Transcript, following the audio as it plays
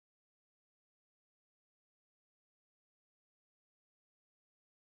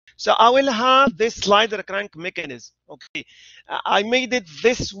So I will have this slider crank mechanism. Okay, I made it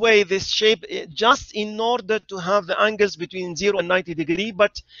this way, this shape, just in order to have the angles between 0 and 90 degrees,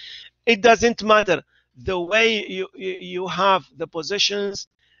 but it doesn't matter. The way you have the positions,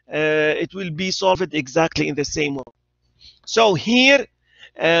 it will be solved exactly in the same way. So here,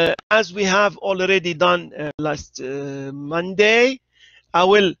 as we have already done last Monday, I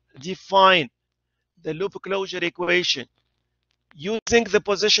will define the loop closure equation using the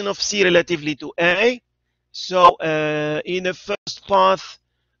position of C relatively to A. So in the first path,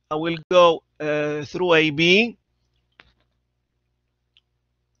 I will go through AB,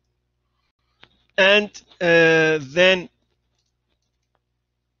 and then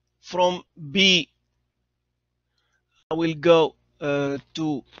from B, I will go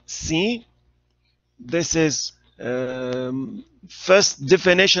to C. This is first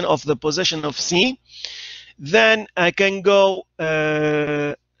definition of the position of C. Then I can go,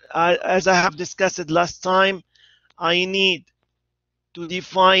 as I have discussed last time, I need to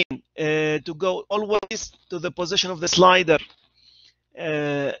define, to go always to the position of the slider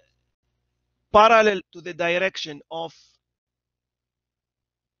parallel to the direction of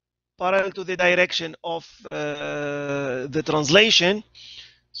the translation.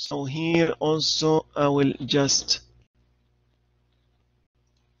 So here also I will just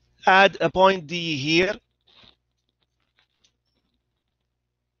add a point D here.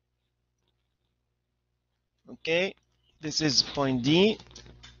 Okay, this is point D.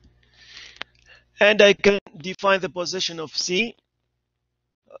 And I can define the position of C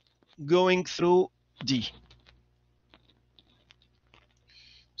going through D.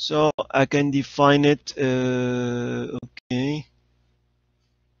 So I can define it, okay.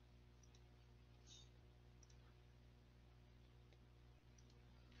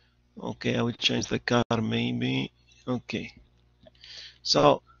 Okay, I will change the color maybe. Okay.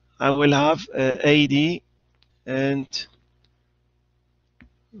 So I will have AD and,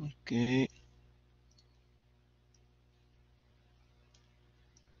 okay.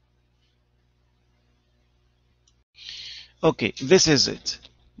 Okay, this is it.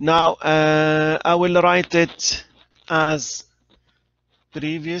 Now I will write it as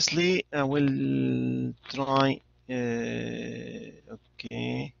previously. I will try, okay,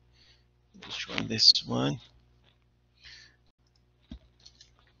 let's try this one.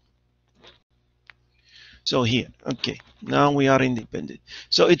 So here, okay, now we are independent.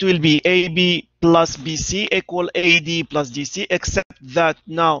 So it will be AB plus BC equal AD plus DC, except that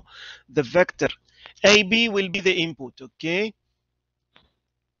now the vector AB will be the input, okay?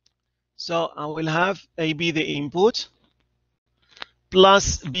 So I will have AB the input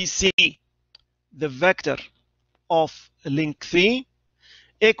plus BC the vector of link 3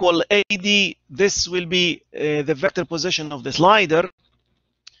 equal AD, this will be the vector position of the slider,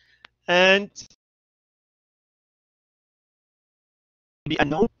 and be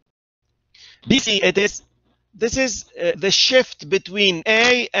unknown. BC, this is the shift between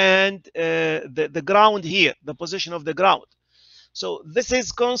A and the ground here, the position of the ground. So this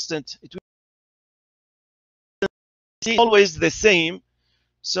is constant. It will be always the same.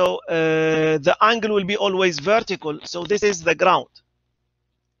 So the angle will be always vertical. So this is the ground.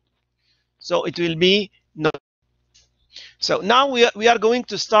 So it will be no. So now we are going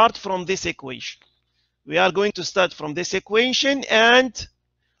to start from this equation. We are going to start from this equation, and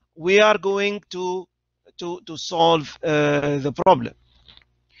we are going to solve the problem.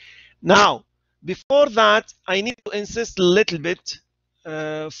 Now, before that, I need to insist a little bit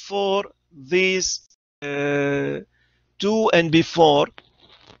for these 2 and before,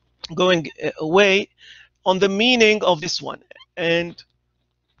 going away on the meaning of this one. And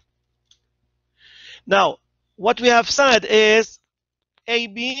now, what we have said is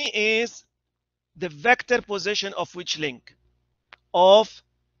AB is the vector position of which link? Of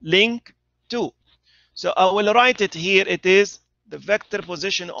link 2. So I will write it here. It is the vector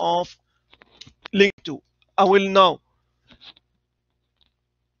position of link 2. I will now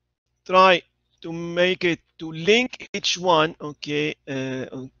try to make it to link each one. Okay,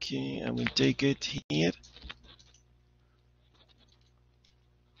 okay, I will take it here.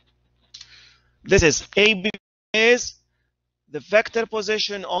 This is AB is the vector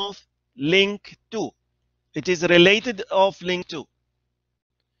position of link 2. It is related of link 2.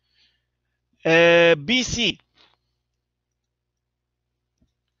 BC.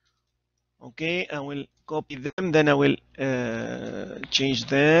 Okay, I will copy them, then I will change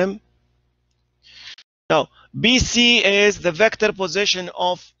them. Now, BC is the vector position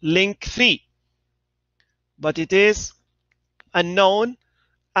of link 3, but it is unknown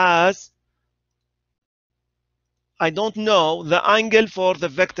as I don't know the angle for the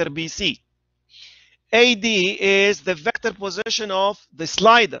vector BC. AD is the vector position of the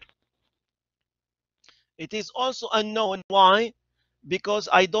slider. It is also unknown. Why? Because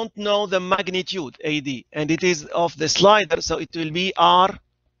I don't know the magnitude AD, and it is of the slider, so it will be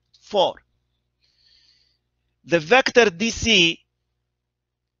R4. The vector DC,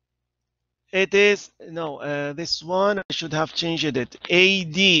 it is, no, this one, I should have changed it.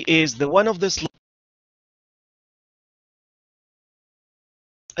 AD is the one of the sliders,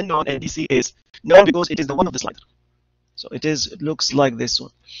 unknown, and DC is known because it is the one of the slider. So it looks like this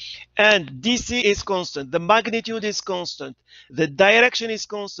one. And DC is constant. The magnitude is constant. The direction is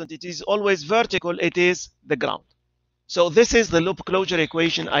constant. It is always vertical. It is the ground. So this is the loop closure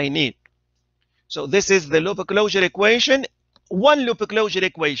equation I need. So this is the loop closure equation, one loop closure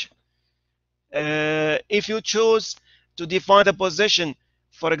equation. If you choose to define the position,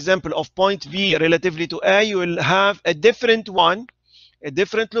 for example, of point B relatively to A, you will have a different one, a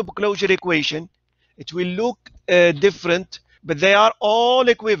different loop closure equation. It will look different, but they are all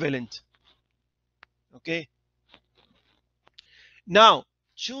equivalent. Okay. Now,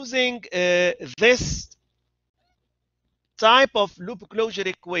 choosing this type of loop closure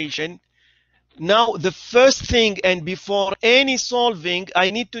equation, now the first thing, and before any solving, I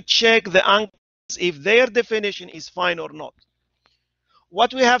need to check the angles if their definition is fine or not.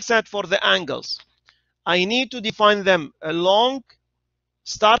 What we have said for the angles, I need to define them along,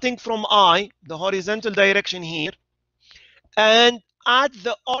 starting from I, the horizontal direction here, and at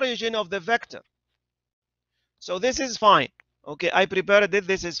the origin of the vector. So this is fine. Okay, I prepared it.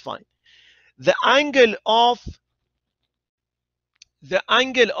 This is fine. The angle of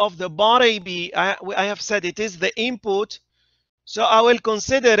the bar AB, I have said it is the input, so I will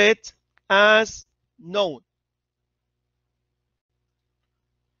consider it as known.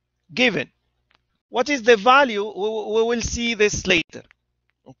 Given. What is the value? We will see this later.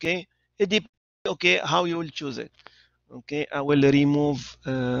 Okay, it depends. Okay, how you will choose it. Okay, I will remove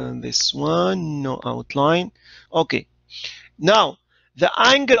this one. No outline. Okay, now the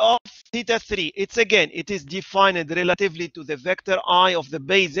angle of theta 3, it is defined relatively to the vector I of the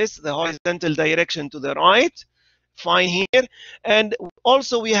basis, the horizontal direction to the right. Fine here. And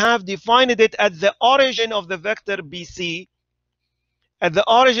also we have defined it at the origin of the vector BC, at the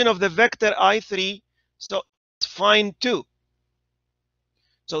origin of the vector I3. So it's fine too.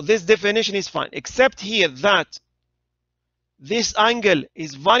 So this definition is fine, except here that this angle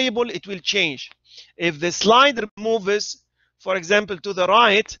is variable. It will change. If the slider moves, for example, to the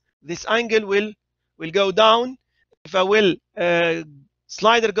right, this angle will go down. If I will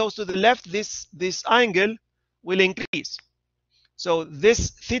slider goes to the left, this angle will increase. So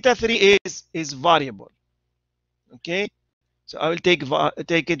this theta 3 is variable. Okay, so I will take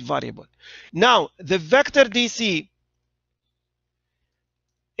it variable. Now the vector DC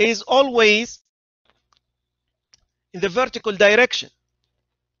is always in the vertical direction.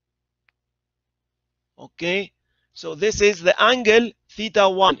 Okay, so this is the angle theta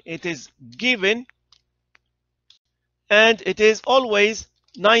 1. It is given, and it is always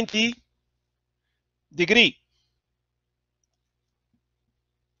 90 degree.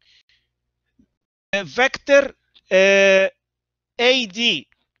 A vector AD, the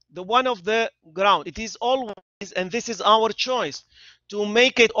one of the ground, it is always, and this is our choice, to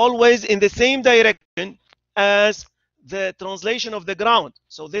make it always in the same direction as the translation of the ground.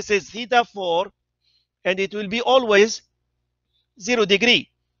 So this is theta 4, and it will be always 0 degree.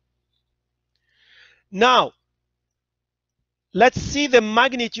 Now, let's see the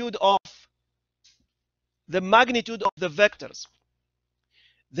magnitude of the vectors.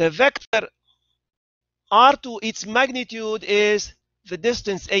 The vector R2, its magnitude is the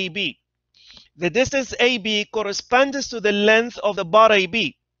distance AB. The distance AB corresponds to the length of the bar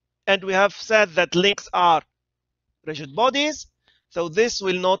AB. And we have said that links are rigid bodies, so this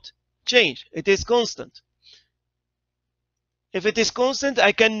will not change. It is constant. If it is constant,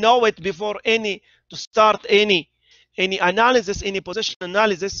 I can know it before to start any analysis, any position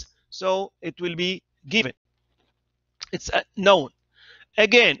analysis, so it will be given. It's known.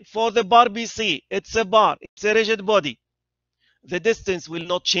 Again, for the bar BC, it's a bar, it's a rigid body. The distance will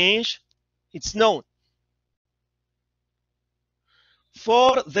not change, it's known.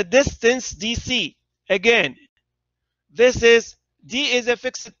 For the distance DC, again, this is D is a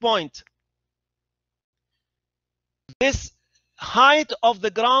fixed point. This height of the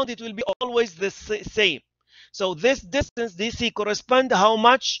ground, it will be always the same. So this distance DC corresponds how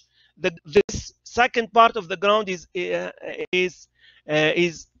much this second part of the ground is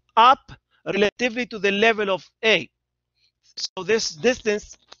up relatively to the level of A. So this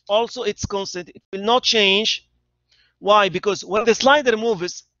distance also, it's constant. It will not change Why? Because when the slider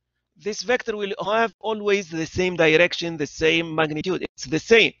moves, this vector will have always the same direction, the same magnitude. It's the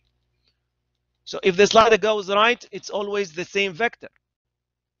same. So if the slider goes right, it's always the same vector.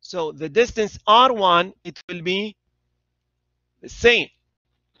 So the distance r1, it will be the same.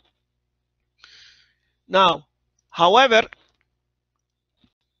 Now, however,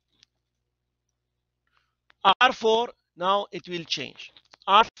 r4, now it will change.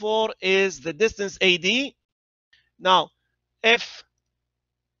 R4 is the distance AD. Now, if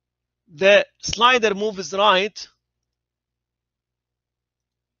the slider moves right,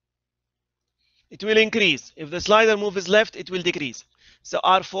 it will increase. If the slider moves left, it will decrease. So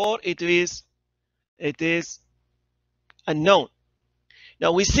R4, it is unknown.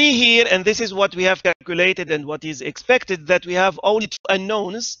 Now we see here, and this is what we have calculated and what is expected, that we have only two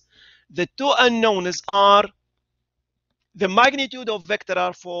unknowns. The two unknowns are the magnitude of vector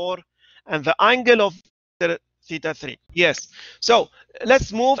R4 and the angle of vector theta 3. Yes. So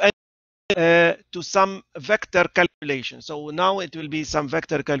let's move to some vector calculation. So now it will be some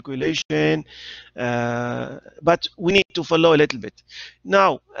vector calculation, but we need to follow a little bit.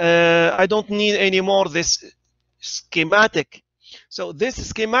 Now, I don't need anymore this schematic. So this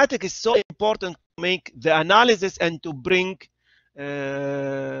schematic is so important to make the analysis and to bring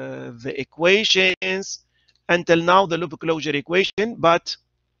the equations. Until now, the loop closure equation, but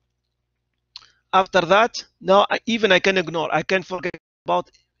after that, now I can ignore. I can forget about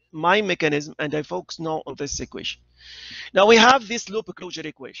my mechanism and I focus now on this equation. Now we have this loop closure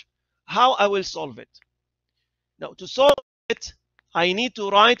equation. How I will solve it? Now to solve it, I need to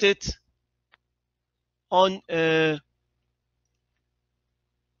write it on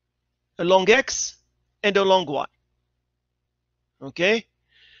along x and along y. Okay.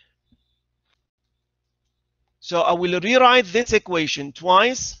 So I will rewrite this equation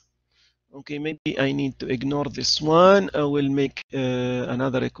twice. Okay, maybe I need to ignore this one. I will make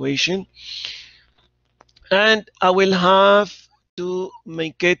another equation. And I will have to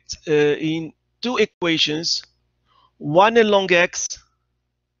make it in two equations, one along x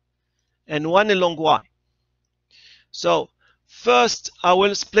and one along y. So first, I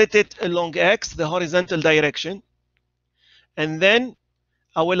will split it along x, the horizontal direction. And then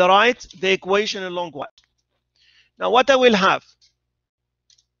I will write the equation along y. Now, what I will have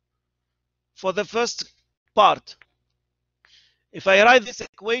for the first part, if I write this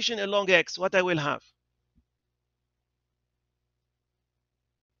equation along x, what I will have?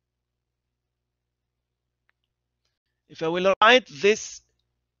 If I will write this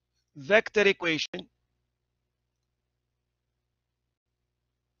vector equation,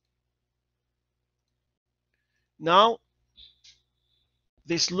 now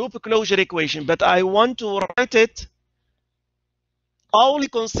this loop closure equation, but I want to write it only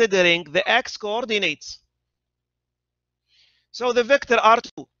considering the x coordinates. So the vector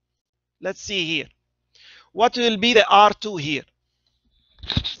R2, let's see here. What will be the R2 here?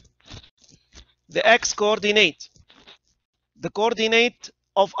 The x coordinate, the coordinate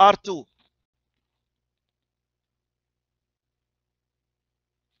of R2.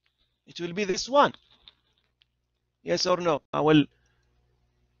 It will be this one. Yes or no? I will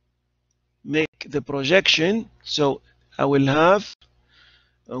make the projection. So I will have,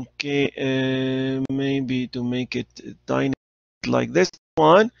 okay, maybe to make it tiny like this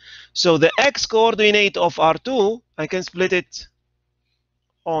one. So the x coordinate of R2, I can split it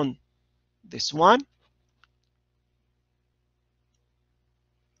on this one.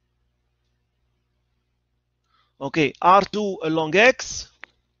 Okay, R2 along x,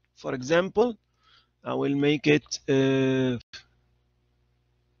 for example, I will make it R2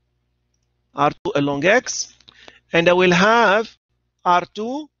 along x, and I will have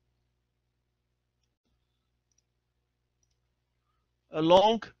R2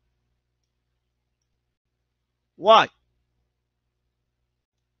 along y.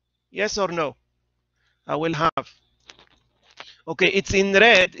 Yes or no? I will have. Okay, it's in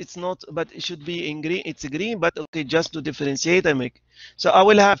red, it's not, but it should be in green. It's green, but okay, just to differentiate, I make. So I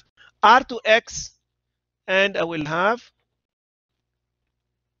will have R2x, and I will have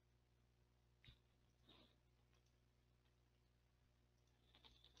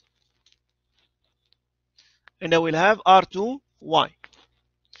R2y.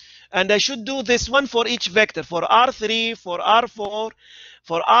 And I should do this one for each vector, for R3, for R4,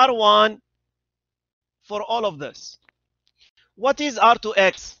 for R1, for all of this. What is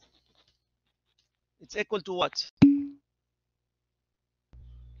R2x? It's equal to what?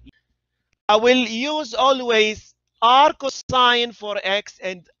 I will use always R cosine for x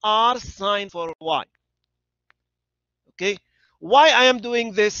and R sine for y. Okay. Why I am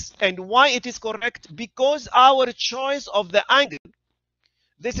doing this and why it is correct? Because our choice of the angle.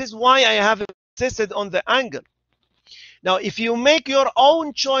 This is why I have insisted on the angle. Now, if you make your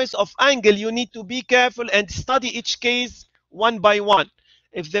own choice of angle, you need to be careful and study each case one by one.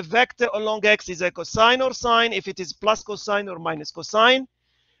 If the vector along x is a cosine or sine, if it is plus cosine or minus cosine,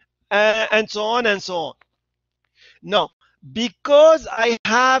 and so on and so on. Now, because I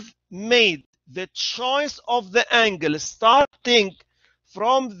have made the choice of the angle starting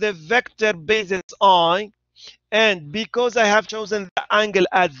from the vector basis I, and because I have chosen the angle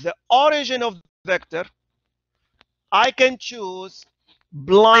at the origin of the vector, I can choose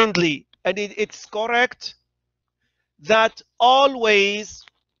blindly, and it's correct that always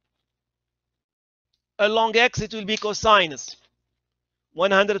along x it will be cosinus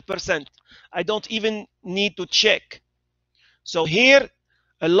 100%. I don't even need to check. So here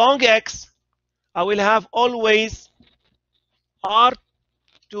along x I will have always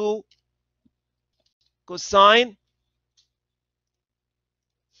r2 cosine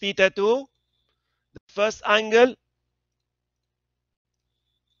theta 2, the first angle,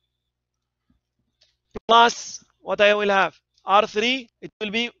 plus what I will have r3, it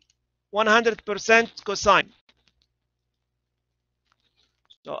will be 100% cosine.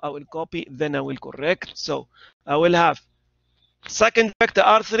 So I will copy, then I will correct. So I will have second vector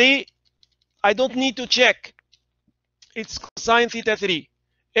r3, I don't need to check, it's cosine theta 3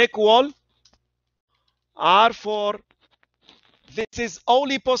 equal r4. This is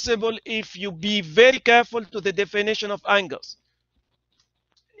only possible if you be very careful to the definition of angles.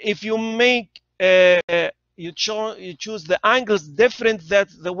 If you make you choose the angles different that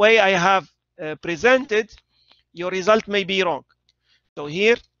the way I have presented, your result may be wrong. So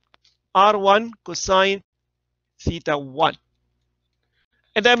here r1 cosine theta 1,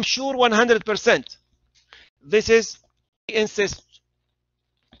 and I'm sure 100%. This is, I insist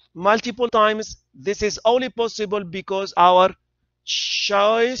multiple times, this is only possible because our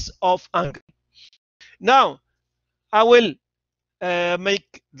choice of angle. Now I will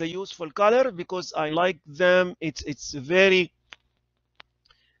make the useful color because I like them. It's very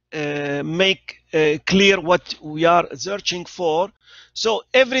make clear what we are searching for. So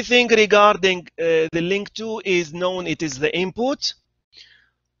everything regarding the link 2 is known. It is the input.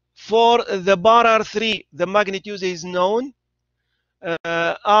 For the bar R3, the magnitude is known.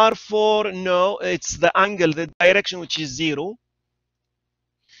 R4, no, it's the angle, the direction, which is 0.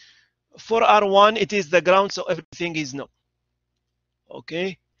 For R1, it is the ground, so everything is known.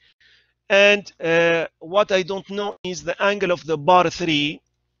 Okay. And what I don't know is the angle of the bar 3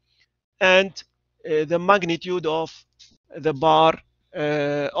 and the magnitude of the bar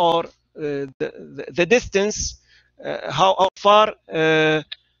or the distance, how far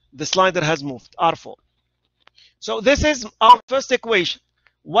the slider has moved, R4. So this is our first equation.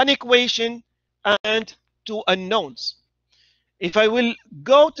 One equation and two unknowns. If I will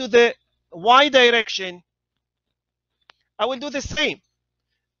go to the y direction, I will do the same,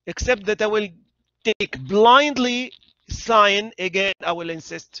 except that I will take blindly sine. Again, I will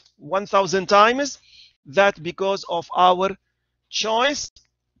insist 1000 times that because of our choice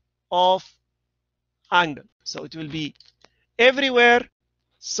of angle. So it will be everywhere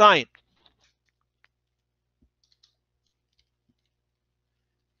sine.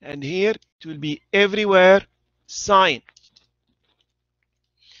 And here it will be everywhere sine.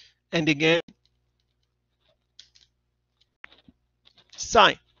 And again,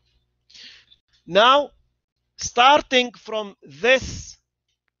 sine. Now, starting from this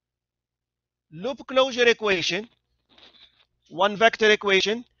loop closure equation, one vector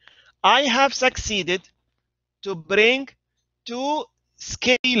equation, I have succeeded to bring two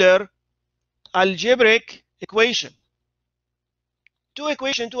scalar algebraic equation. Two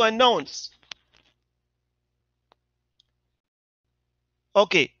equations, two unknowns.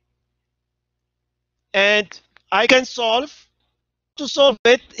 Okay. And I can solve. To solve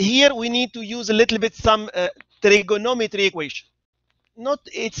it, here we need to use a little bit some trigonometry equation.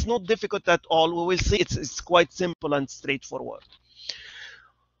 It's not difficult at all. We will see it's quite simple and straightforward.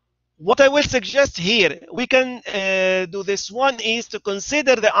 What I will suggest here, we can do this one is to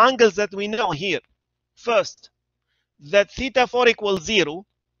consider the angles that we know here. First, that theta 4 equals 0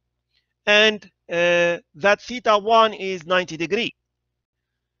 and that theta 1 is 90 degrees.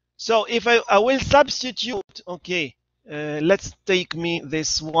 So if I will substitute, okay, let's take me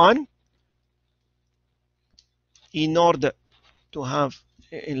this one in order to have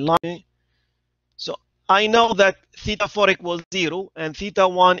in line. So I know that theta 4 equals 0 and theta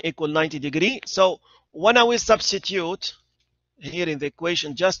 1 equals 90 degrees. So when I will substitute here in the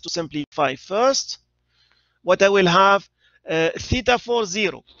equation, just to simplify first, what I will have, theta 4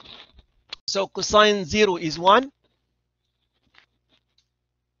 0. So cosine 0 is 1.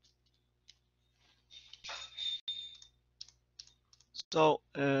 So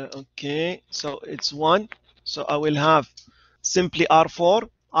okay, so it's 1. So I will have simply R4.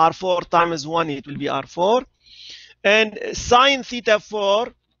 R4 times 1, it will be R4. And sine theta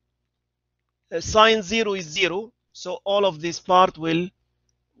 4, sine 0 is 0. So all of this part will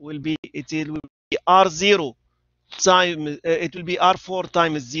be, it will be R0 time, it will be R4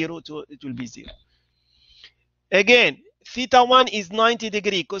 times 0, so it will be 0. Again, theta 1 is 90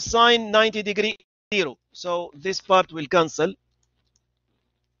 degree, cosine 90 degree 0. So this part will cancel.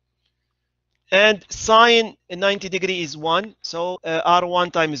 And sine 90 degree is 1. So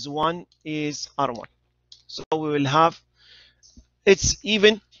R1 times 1 is R1. So we will have, it's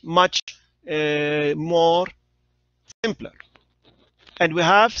even much more simpler. And we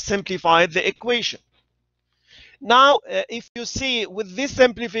have simplified the equation. Now, if you see with this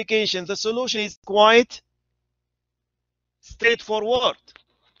simplification, the solution is quite straightforward.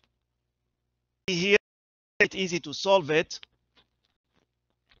 Here, it's easy to solve it.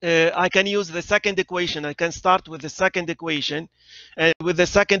 I can use the second equation. I can start with the second equation. And with the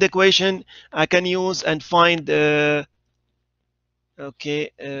second equation, I can use and find, the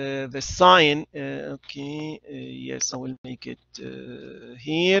sine. Yes, I will make it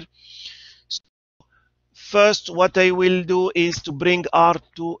here. So first, what I will do is to bring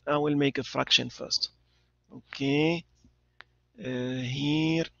R2. I will make a fraction first. Okay,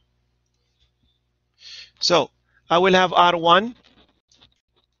 here. So I will have R1,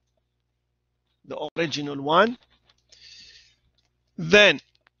 the original one. Then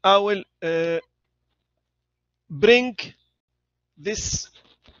I will bring this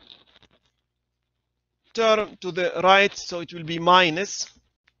term to the right, so it will be minus.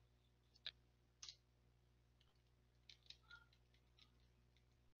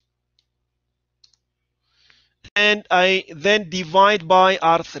 And I then divide by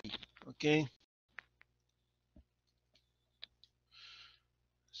R3. Okay.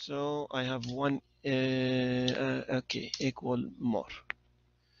 So I have one, okay, equal more.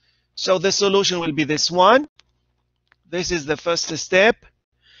 So the solution will be this one. This is the first step.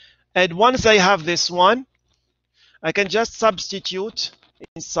 And once I have this one, I can just substitute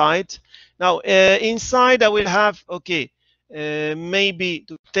inside. Now, inside I will have, okay, maybe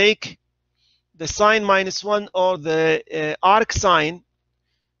to take the sine minus 1 or the arc sine.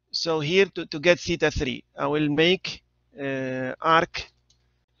 So here to get theta 3, I will make arc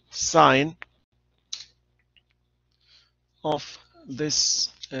sine of this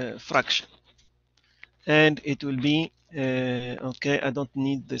fraction. And it will be, okay, I don't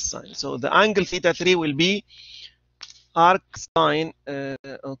need this sign. So the angle theta 3 will be arc sine,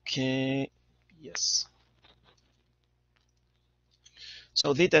 okay, yes.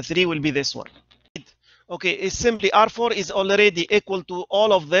 So theta 3 will be this one. Okay, it's simply R4 is already equal to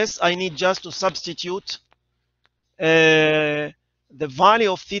all of this. I need just to substitute the value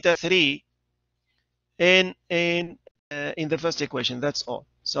of theta 3 in the first equation. That's all.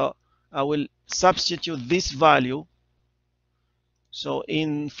 So I will substitute this value. So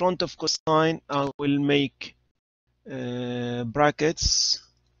in front of cosine, I will make brackets,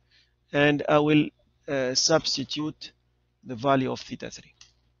 and I will substitute the value of theta 3.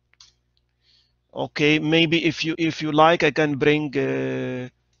 Okay, maybe if you like, I can bring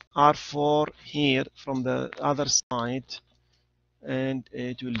R4 here from the other side, and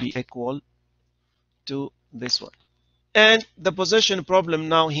it will be equal to this one. And the position problem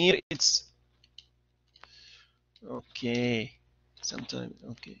now here, it's okay. Sometimes,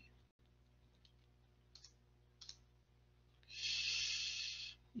 okay.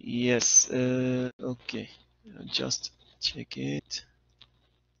 Yes, okay. I'll just check it.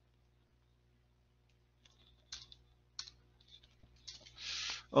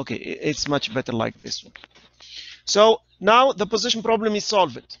 Okay, it's much better like this one. So now the position problem is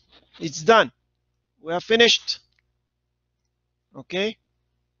solved. It's done. We are finished. Okay.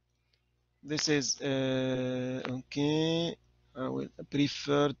 This is okay. I will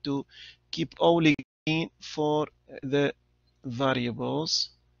prefer to keep only green for the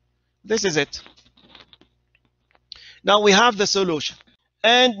variables. This is it. Now we have the solution.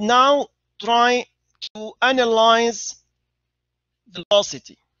 And now try to analyze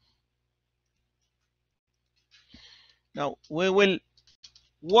velocity. Now we will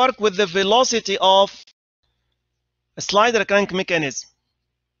work with the velocity of a slider crank mechanism.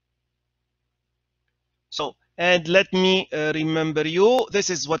 So, and let me remember you, this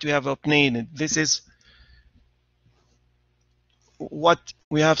is what we have obtained. This is what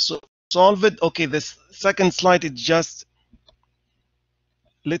we have solved. Okay, this second slide is just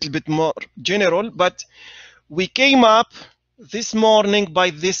little bit more general, but we came up this morning by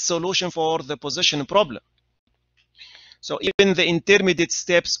this solution for the position problem. So even the intermediate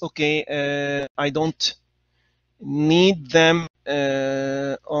steps, okay, I don't need them,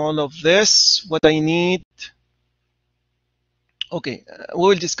 all of this. What I need, okay, we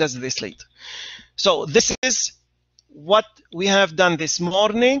will discuss this later. So this is what we have done this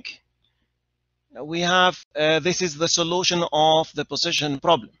morning. We have, this is the solution of the position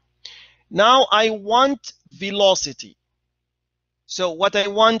problem. Now I want velocity. So what I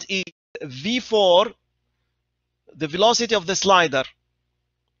want is V4, the velocity of the slider.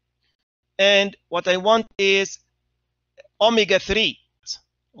 And what I want is omega 3.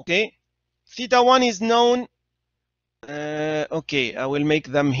 Okay. Theta 1 is known. Okay, I will make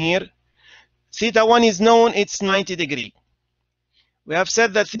them here. Theta 1 is known, it's 90 degree. We have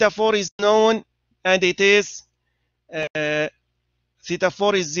said that theta 4 is known, and it is theta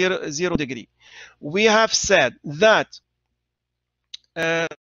 4 is 0 degree. We have said that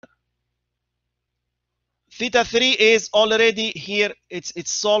theta 3 is already here.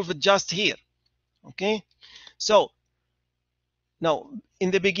 It's solved just here. Okay, so now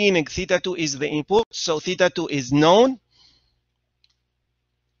in the beginning theta 2 is the input, so theta 2 is known.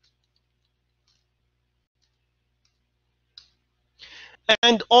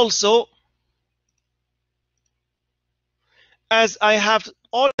 And also, as I have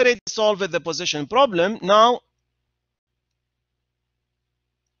already solved the position problem, now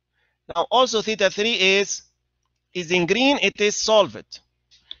also theta 3 is in green, it is solved.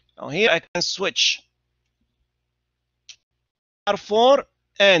 Now here I can switch R4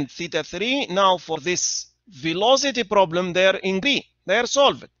 and theta 3. Now for this velocity problem, they're in green, they're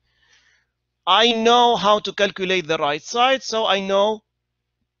solved. I know how to calculate the right side, so I know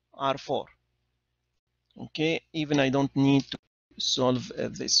R4. Okay, even I don't need to solve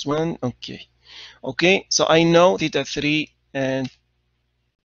this one. Okay, okay, so I know theta 3 and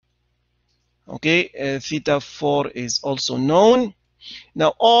okay, theta 4 is also known.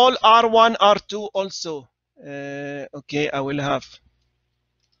 Now all R1, R2 also. Okay, I will have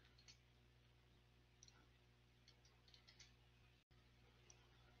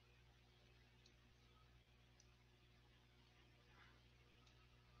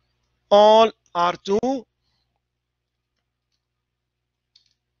all R2,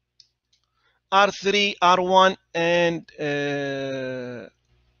 R3, R1, and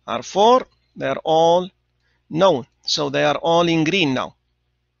R4. They are all known. So they are all in green now.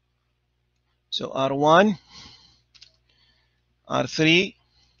 So R1, R3,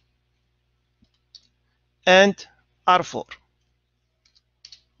 and R4.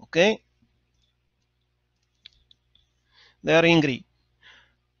 Okay, they are in green.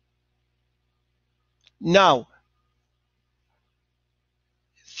 Now,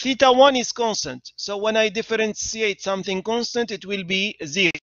 theta 1 is constant. So when I differentiate something constant, it will be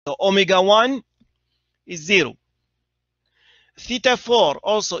 0. So omega 1 is 0. Theta 4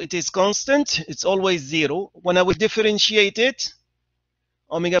 also, it is constant. It's always 0. When I will differentiate it,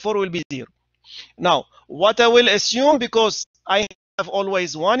 omega 4 will be 0. Now, what I will assume, because I have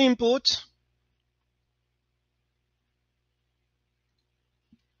always one input,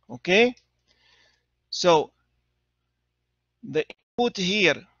 okay, so the input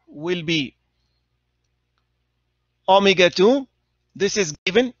here will be omega 2. This is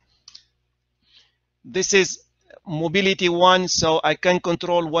given. This is mobility 1, so I can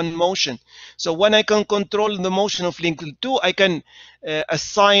control one motion. So when I can control the motion of link 2, I can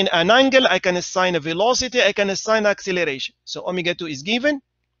assign an angle, I can assign a velocity, I can assign acceleration. So omega 2 is given.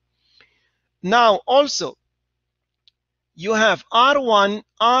 Now also, you have R1,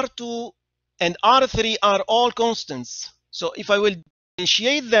 R2, and R3 are all constants. So if I will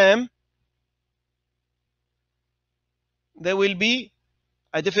differentiate them, there will be,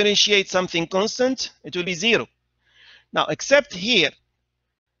 I differentiate something constant, it will be 0. Now, except here,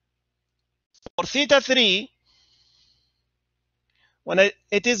 for theta 3, when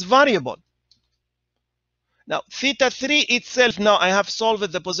it is variable. Now, theta 3 itself, now I have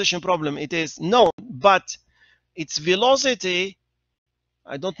solved the position problem. It is known, but its velocity,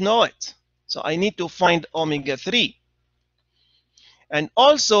 I don't know it. So I need to find omega 3. And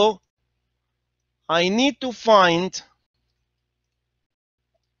also, I need to find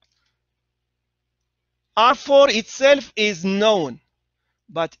R4 itself is known,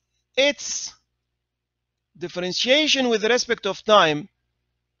 but its differentiation with respect of time,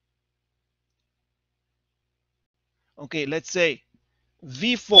 okay, let's say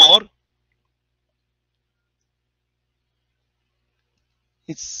V4,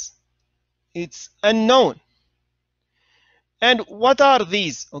 it's unknown. And what are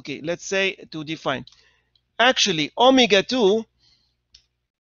these? Okay, let's say to define. Actually, omega 2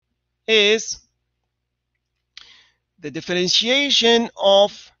 is the differentiation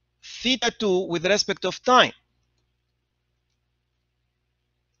of theta 2 with respect of time.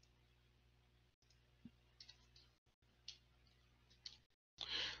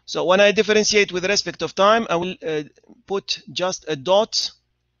 So when I differentiate with respect of time, I will put just a dot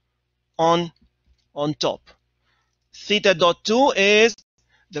on top. Theta dot 2 is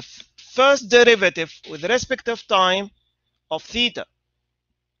the first derivative with respect of time of theta.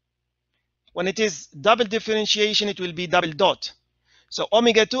 When it is double differentiation, it will be double dot. So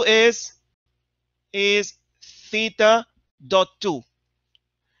omega 2 is theta dot 2.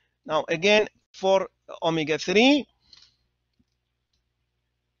 Now again, for omega 3,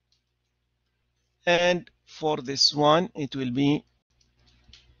 and for this one, it will be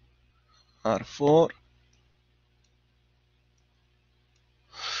R4.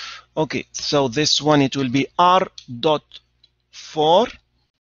 Okay, so this one, it will be R dot 4,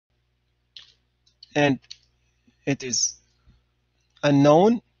 and it is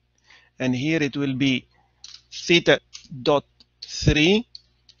unknown. And here it will be theta dot 3,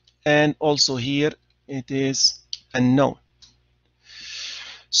 and also here it is unknown.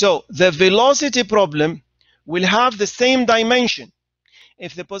 So the velocity problem will have the same dimension.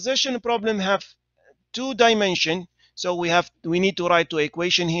 If the position problem have 2 dimension, so we need to write 2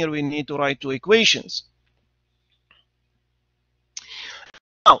 equation here. We need to write 2 equations.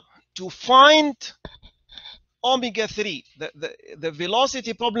 Now, to find omega 3, the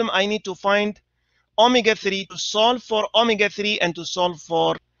velocity problem, I need to find omega 3 to solve for omega 3 and to solve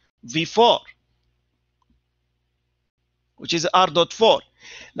for V4, which is R dot 4.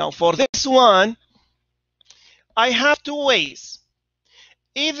 Now, for this one, I have 2 ways.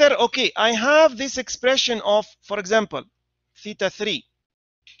 Either, okay, I have this expression of, for example, theta 3.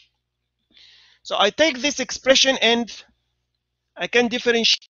 So I take this expression and I can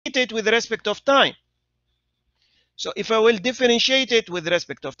differentiate it with respect of time. So if I will differentiate it with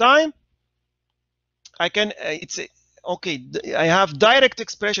respect of time, I can, okay, I have direct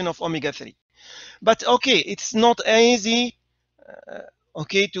expression of omega 3. But okay, it's not easy,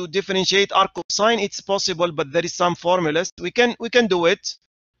 okay, to differentiate arc cosine. It's possible, but there is some formulas. We can do it.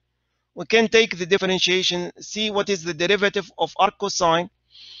 We can take the differentiation, see what is the derivative of arc cosine.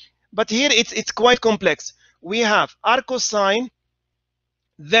 But here it's quite complex. We have arc cosine,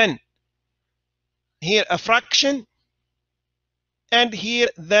 then here a fraction, and here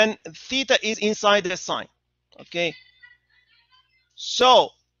then theta is inside the sine. Okay, so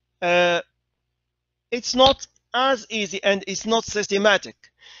it's not as easy and it's not systematic.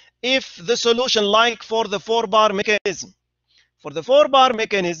 If the solution, like for the 4-bar mechanism, for the 4-bar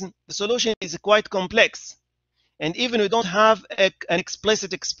mechanism, the solution is quite complex, and even we don't have an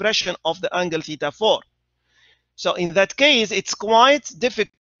explicit expression of the angle theta 4. So in that case, it's quite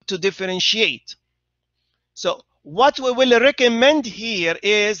difficult to differentiate. So what we will recommend here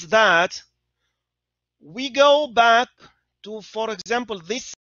is that we go back to, for example,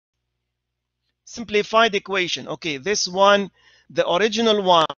 this simplified equation. Okay, this one, the original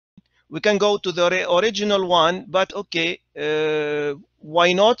one, we can go to the original one, but okay,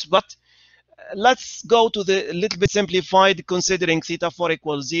 why not? But let's go to the little bit simplified, considering theta 4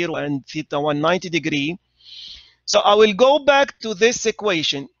 equals 0 and theta 1 90 degree. So I will go back to this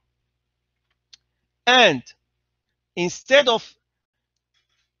equation, and instead of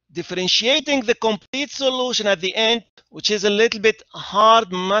differentiating the complete solution at the end, which is a little bit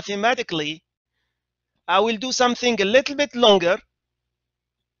hard mathematically, I will do something a little bit longer.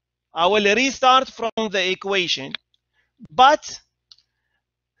 I will restart from the equation, but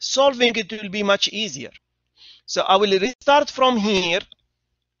solving it will be much easier. So I will restart from here,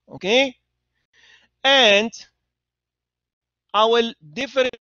 okay? And I will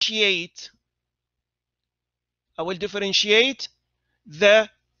differentiate the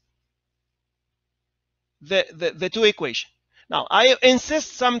two equations. Now I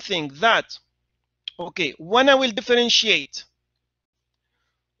insist something that, okay, when I will differentiate,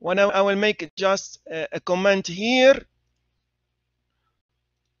 when I will make just a comment here,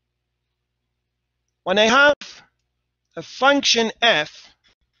 when I have a function f,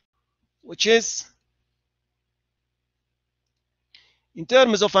 which is in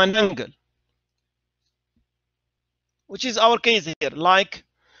terms of an angle, which is our case here, like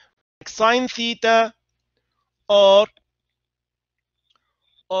sine theta or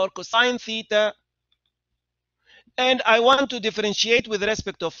cosine theta, and I want to differentiate with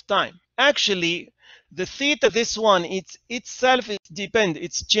respect of time. Actually, the theta, this one, it's itself,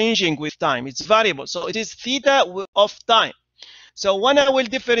 it's changing with time, it's variable, so it is theta of time. So when I will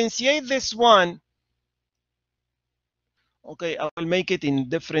differentiate this one, okay, I will make it in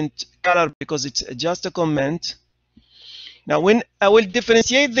different color because it's just a comment. Now, when I will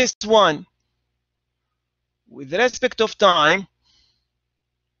differentiate this one with respect of time,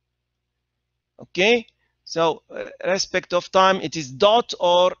 okay, so respect of time, it is dot,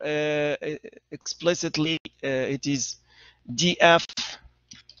 or explicitly it is df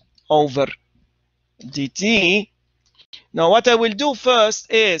over dt. Now, what I will do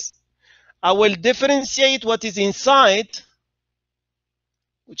first is I will differentiate what is inside,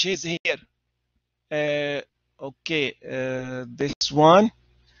 which is here. Okay, this one.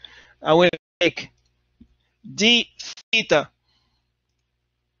 I will take d theta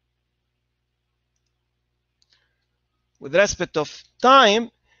with respect of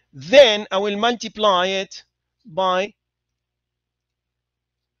time. Then I will multiply it by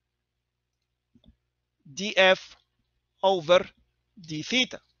df over d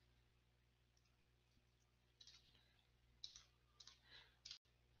theta.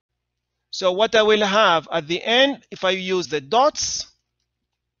 So what I will have at the end, if I use the dots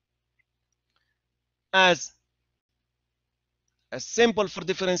as a symbol for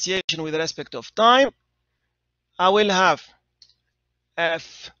differentiation with respect of time, I will have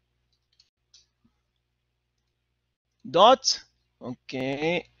f dot,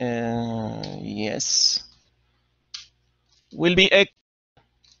 okay, yes, will be equal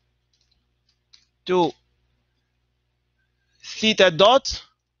to theta dot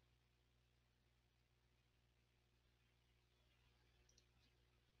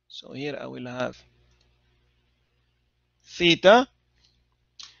so here I will have theta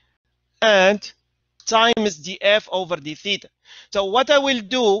and times df over d theta. So what I will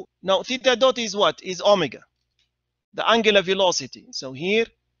do now, theta dot is what? Is omega, the angular velocity. So here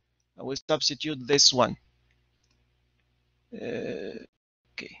I will substitute this one.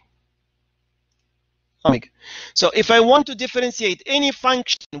 Okay, omega. So if I want to differentiate any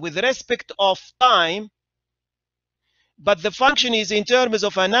function with respect of time, but the function is in terms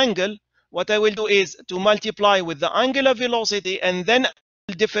of an angle, what I will do is to multiply with the angular velocity and then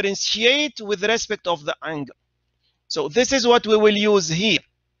differentiate with respect of the angle. So this is what we will use here.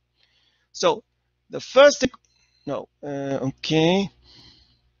 So the first, no, okay.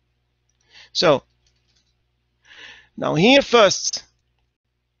 So now here first,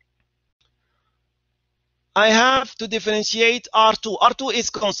 I have to differentiate R2. R2 is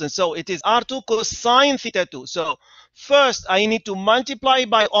constant, so it is R2 cosine theta 2. So first I need to multiply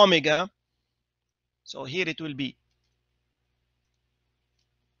by omega. So here it will be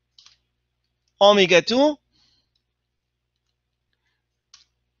omega 2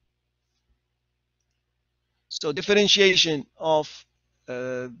 so differentiation of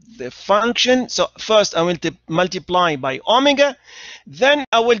the function. So first I will multiply by omega, then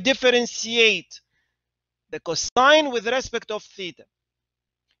I will differentiate the cosine with respect of theta.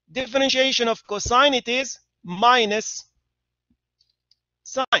 Differentiation of cosine, it is minus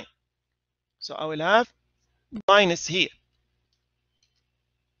sine. So I will have minus here.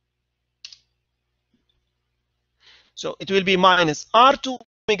 So it will be minus R2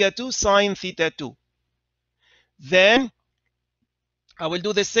 omega 2 sine theta 2. Then I will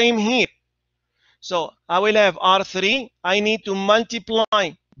do the same here. So I will have R3. I need to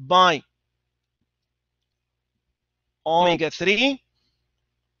multiply by omega 3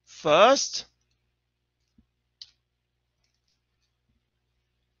 first.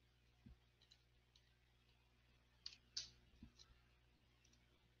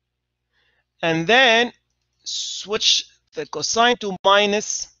 And then switch the cosine to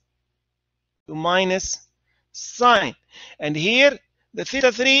minus sine. And here the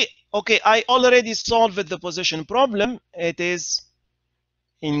theta 3, okay, I already solved the position problem. It is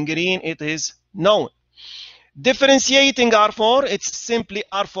in green, it is known. Differentiating R4, it's simply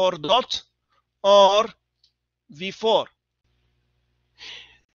R4 dot or V4.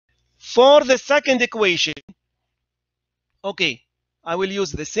 For the second equation, okay, I will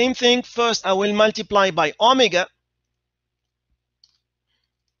use the same thing. First, I will multiply by omega,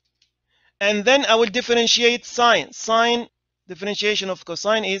 and then I will differentiate sine. Sine, differentiation of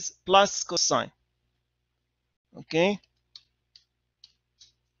cosine is plus cosine. Okay.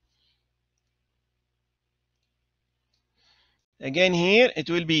 Again here, it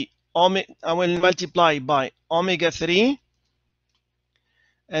will be omega. I will multiply by omega 3,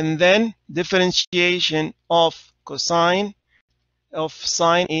 and then differentiation of cosine of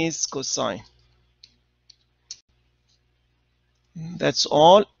sine is cosine. That's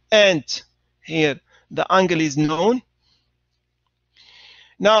all. And here the angle is known.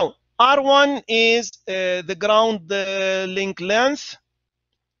 Now R1 is the ground link length.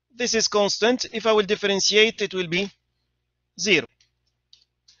 This is constant. If I will differentiate, it will be 0.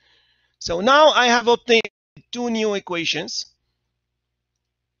 So now I have obtained two new equations.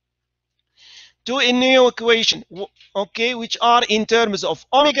 Two new equations, okay, which are in terms of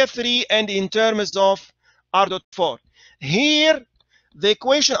omega-3 and in terms of R.4. Here, the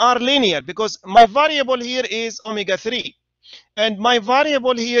equations are linear because my variable here is omega-3. And my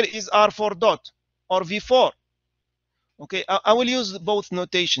variable here is R4 dot or V4. Okay, I will use both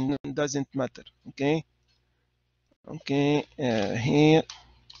notation, it doesn't matter. Okay, okay, here,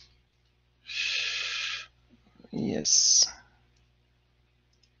 yes.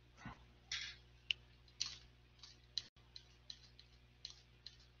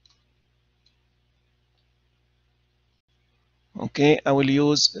 Okay, I will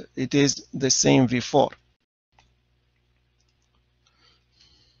use, it is the same V4.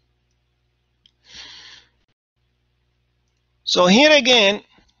 So here again,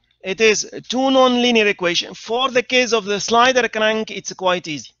 it is two nonlinear equations. For the case of the slider crank, it's quite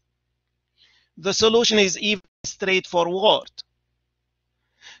easy. The solution is even straightforward.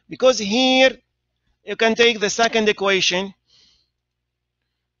 Because here, you can take the second equation.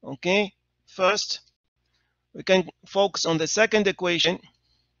 Okay, first, we can focus on the second equation.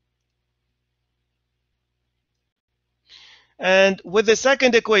 And with the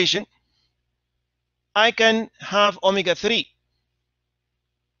second equation, I can have omega-3.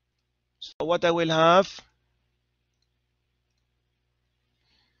 So what I will have,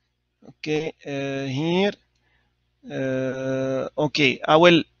 okay, here, okay, I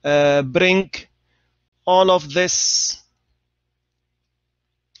will bring all of this,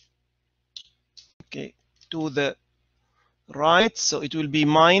 okay, to the right. So it will be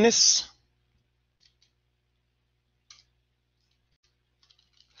minus.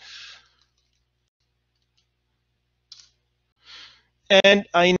 And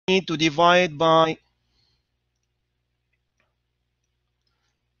I need to divide by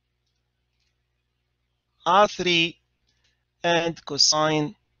R3 and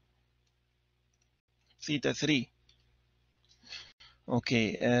cosine theta 3.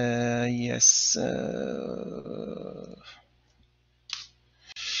 Okay, yes.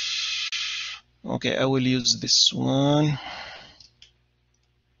 Okay, I will use this one.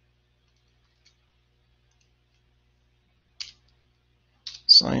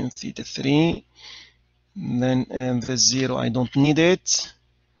 Sine theta 3. Then and the 0, I don't need it.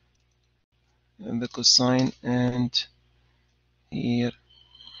 And the cosine, and here,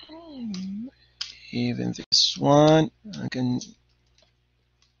 even this one, I can.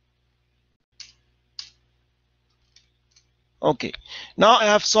 Okay, now I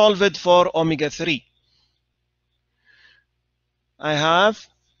have solved for omega-3. I have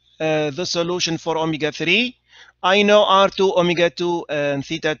the solution for omega-3. I know R2, omega-2, and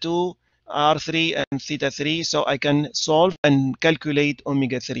theta 2, R3, and theta 3, so I can solve and calculate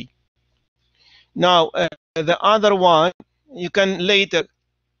omega-3. Now, the other one, you can later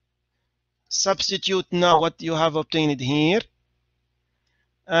substitute now what you have obtained here,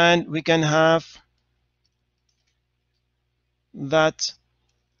 and we can have that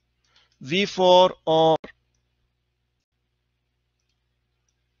V4 or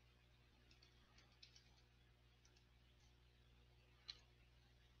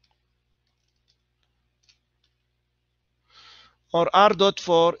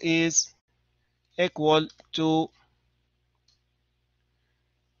R.4 is equal to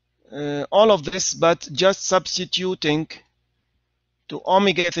all of this, but just substituting to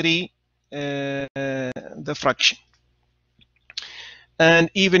omega-3 the fraction. And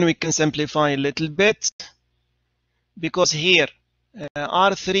even we can simplify a little bit, because here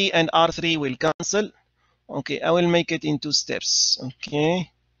R3 and R3 will cancel. Okay, I will make it into steps. Okay.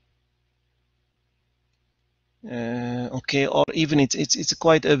 Okay, or even it's a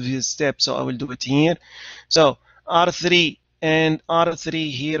quite obvious step, so I will do it here. So R3 and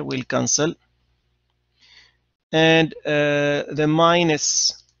R3 here will cancel, and the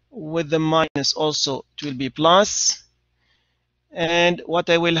minus with the minus also it will be plus, and what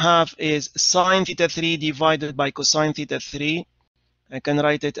I will have is sine theta 3 divided by cosine theta 3. I can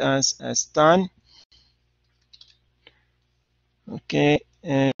write it as tan. Okay,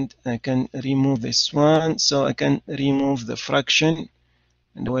 and I can remove this one, so I can remove the fraction,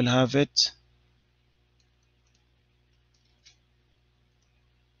 and we'll have it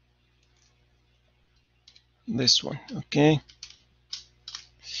this one. Okay,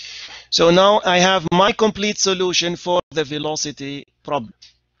 so now I have my complete solution for the velocity problem.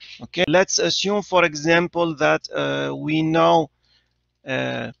 Okay, let's assume, for example, that we know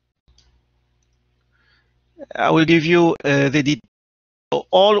I will give you the detail,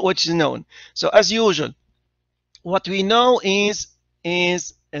 all which is known. So as usual, what we know is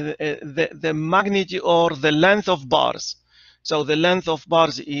the magnitude or the length of bars. So the length of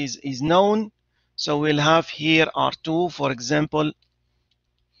bars is known. So we'll have here R2, for example.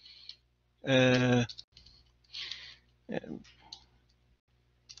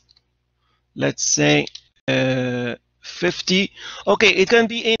 Let's say 50. Okay, it can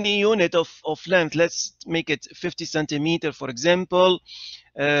be any unit of length. Let's make it 50 centimeter, for example.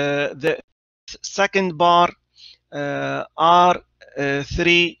 The second bar,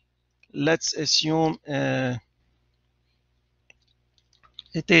 R3, let's assume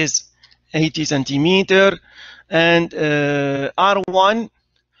it is 80 centimeter, and R1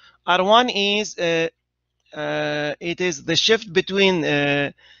 is it is the shift between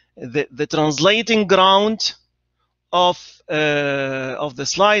the translating ground of the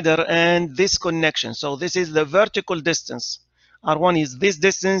slider and this connection. So this is the vertical distance. R1 is this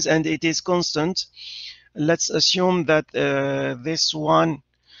distance, and it is constant. Let's assume that this one.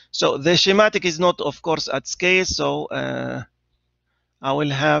 So the schematic is not, of course, at scale. So I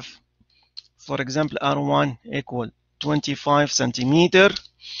will have, for example, R1 equal 25 centimeter.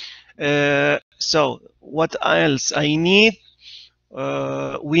 So what else I need?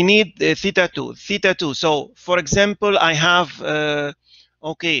 We need theta 2. So for example, I have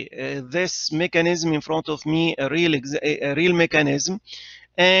this mechanism in front of me, a real mechanism,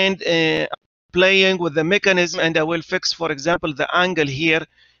 and playing with the mechanism, and I will fix, for example, the angle here.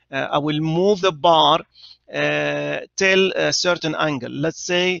 I will move the bar till a certain angle. Let's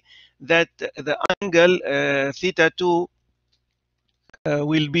say that the angle theta 2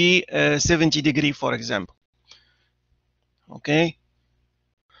 will be 70 degree, for example. Okay.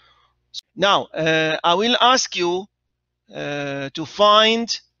 Now, I will ask you to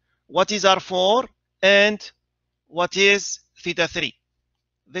find what is R4 and what is theta 3.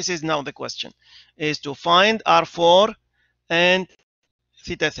 This is now the question, is to find R4 and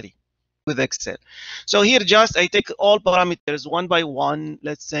theta 3 with Excel. So here just I take all parameters one by one.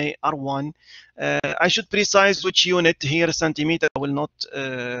 Let's say R1. I should precise which unit here, centimeter. I will not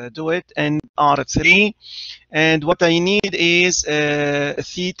do it. And R3. And what I need is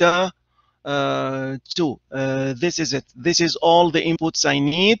theta 2. This is it. This is all the inputs I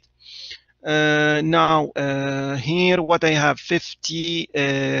need. Now here what I have 50,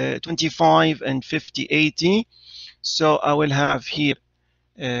 25 and 50, 80. So I will have here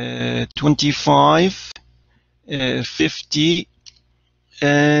 25, 50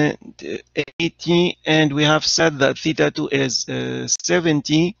 and 80, and we have said that theta 2 is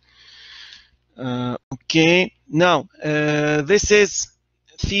 70. Okay, now this is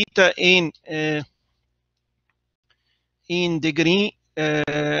theta in degree.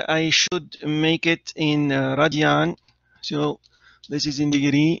 I should make it in radian. So this is in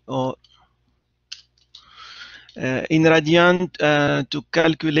degree, or in radian to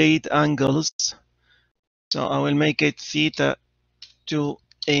calculate angles. So I will make it theta 2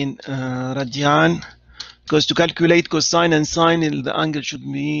 in radian, because to calculate cosine and sine, the angle should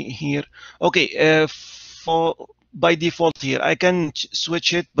be here. Okay, by default here, I can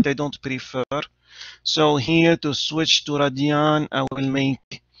switch it, but I don't prefer. So here to switch to radian, I will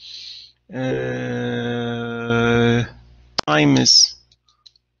make times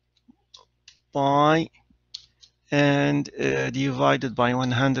pi and divided by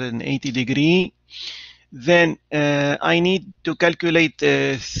 180 degree. Then I need to calculate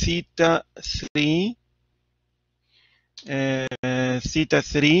theta 3,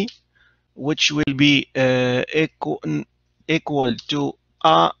 which will be equal to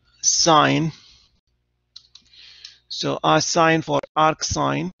a sine. So a sine for arc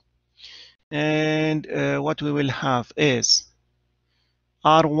sine, and what we will have is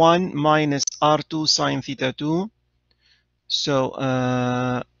R1 minus R2 sine theta 2. So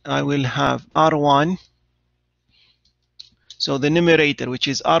I will have R1. So the numerator, which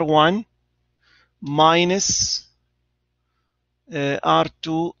is R1 minus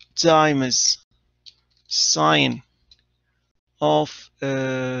R2 times sine of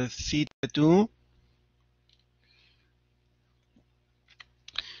theta 2.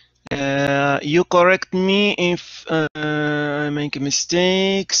 You correct me if I make a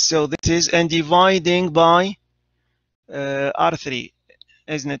mistake. So this is, and dividing by R3,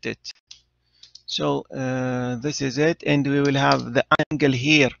 isn't it? So this is it, and we will have the angle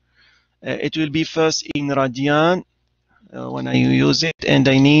here. It will be first in radian when I use it, and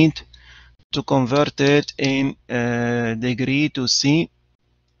I need to convert it in degree to see.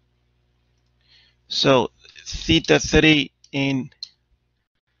 So theta 3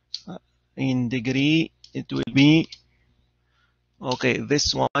 in degree it will be, okay,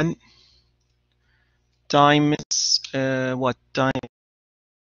 this one times what time?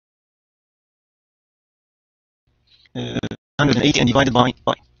 180 and divided by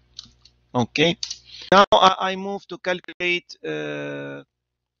pi. Okay. Now I move to calculate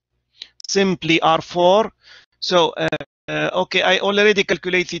simply R4. So okay, I already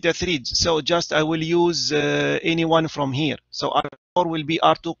calculate theta 3. So just I will use any one from here. So R4 will be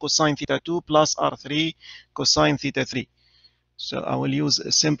R2 cosine theta 2 plus R3 cosine theta 3. So I will use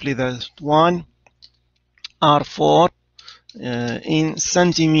simply the one. R4 in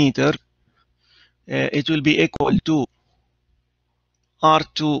centimeter, it will be equal to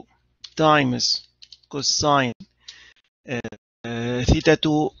R2 times cosine theta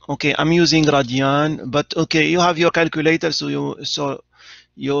 2. Okay, I'm using radian, but okay, you have your calculator, so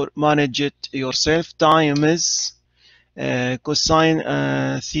you manage it yourself. Times cosine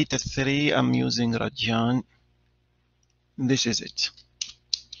theta 3. I'm using radian. This is it.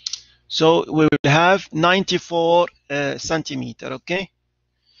 So we will have 94 centimeter. Okay,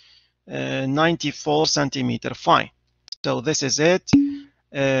 94 centimeter. Fine. So this is it.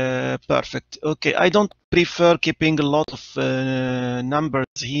 Perfect. Okay, I don't prefer keeping a lot of numbers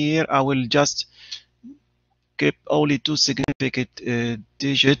here. I will just keep only two significant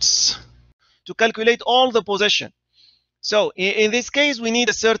digits to calculate all the position. So in this case, we need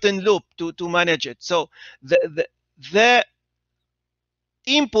a certain loop to manage it. So the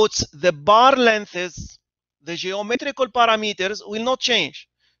inputs, the bar lengths, the geometrical parameters will not change.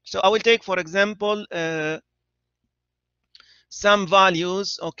 So I will take, for example, some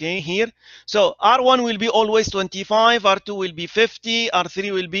values, okay, here. So R1 will be always 25, R2 will be 50,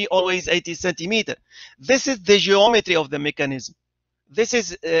 R3 will be always 80 centimeter. This is the geometry of the mechanism. This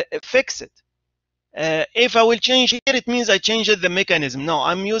is fixed. If I will change here, it means I changed the mechanism. No,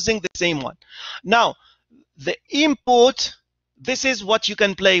 I'm using the same one. Now, the input, this is what you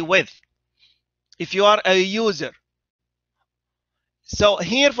can play with if you are a user. So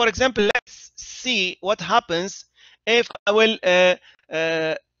here, for example, let's see what happens if I will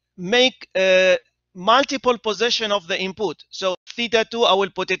make multiple position of the input. So theta 2, I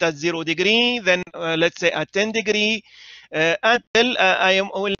will put it at 0 degree, then let's say at 10 degree, until I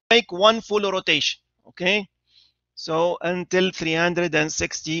will make one full rotation. Okay, so until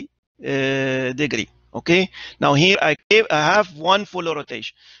 360 degree. Okay, now here I have one full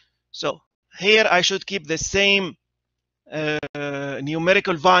rotation. So here I should keep the same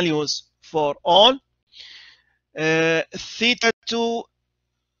numerical values for all. Theta 2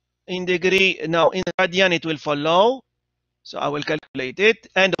 in degree, now in radian it will follow. So I will calculate it.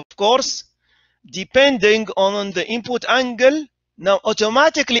 And of course, depending on the input angle, now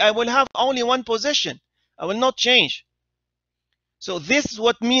automatically I will have only one position. I will not change. So this is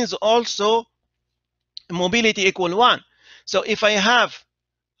what means also mobility equal 1. So if I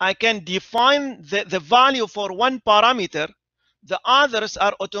can define the value for one parameter, the others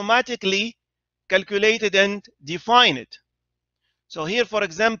are automatically calculated and defined. So here, for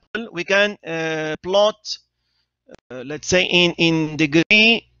example, we can plot, let's say in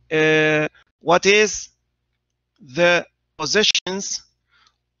degree, what is the positions,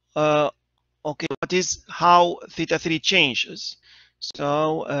 okay, what is how theta 3 changes.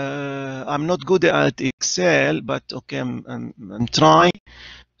 So I'm not good at Excel, but okay, I'm trying.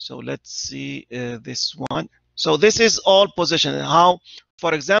 So let's see this one. So this is all position. How,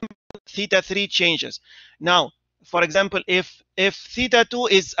 for example, theta 3 changes. Now, for example, if theta 2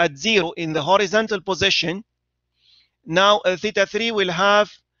 is at 0 in the horizontal position, now theta 3 will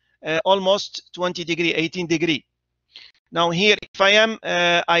have almost 20 degree, 18 degree. Now here, if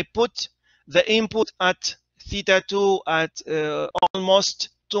I put the input at theta 2 at almost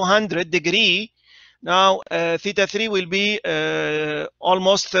 200 degree, now theta 3 will be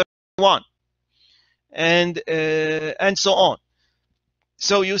almost 31, and so on.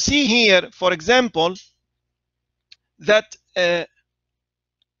 So you see here, for example, that theta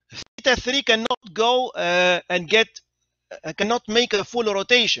 3 cannot go and cannot make a full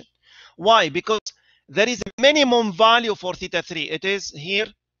rotation. Why? Because there is a minimum value for theta 3. It is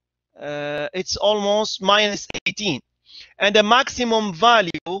here, it's almost minus 18, and a maximum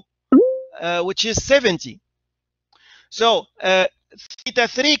value which is 70. So theta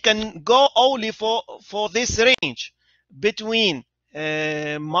 3 can go only for this range between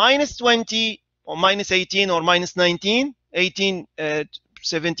minus 20 or minus 18 or minus 19,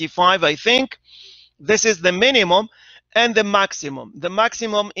 1875, I think. This is the minimum, and the maximum. The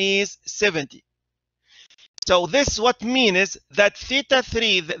maximum is 70. So this what means that theta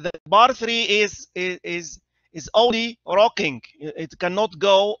 3, the bar 3 is only rocking. It cannot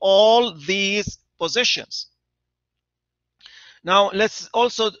go all these positions. Now let's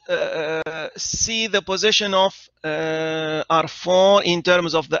also see the position of R4 in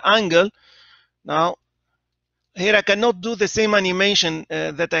terms of the angle. Now here I cannot do the same animation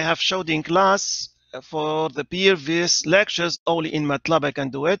that I have showed in class for the previous lectures. Only in Matlab I can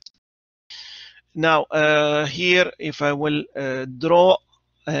do it. Now here, if I will draw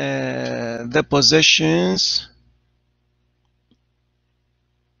the positions.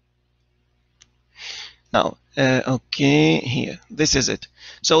 Now, okay, here, this is it.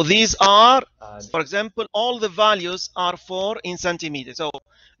 So these are, for example, all the values are in centimeters. So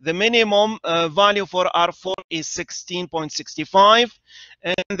the minimum value for R4 is 16.65,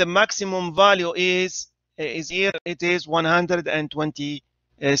 and the maximum value is here, it is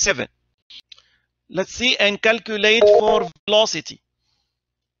 127. Let's see and calculate for velocity.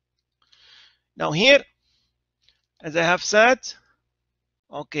 Now here, as I have said,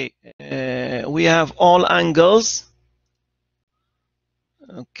 okay, we have all angles.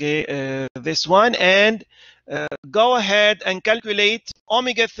 Okay, this one, and go ahead and calculate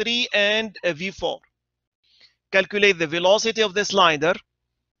omega-3 and V4. Calculate the velocity of the slider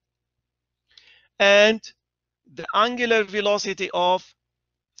and the angular velocity of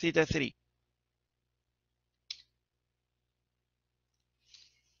theta-3.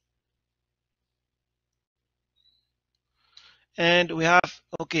 And we have,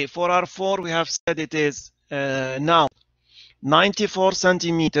 okay, for R4, we have said it is now 94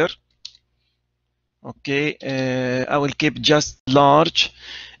 centimeter. Okay, I will keep just large.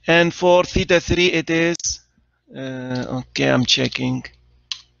 And for theta-3, it is, okay, I'm checking.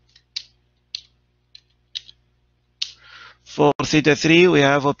 For theta-3, we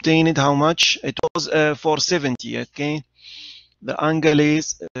have obtained how much? It was 470, okay? The angle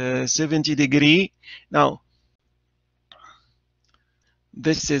is 70 degree. Now,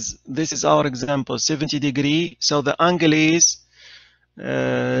 this is our example, 70 degree. So the angle is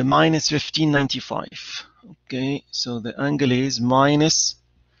minus 1595. Okay, so the angle is minus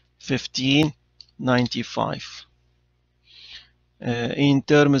 1595. In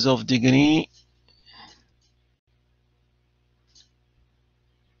terms of degree,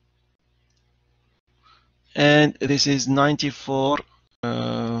 and this is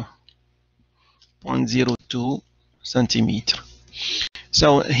 94.02 centimeter.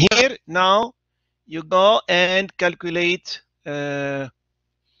 So here now you go and calculate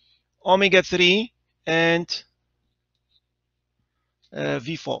omega-3 and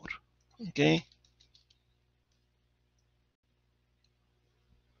V4. Okay.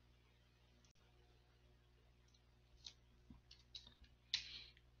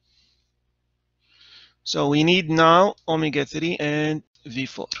 So we need now omega-3 and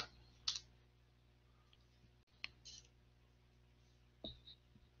V4.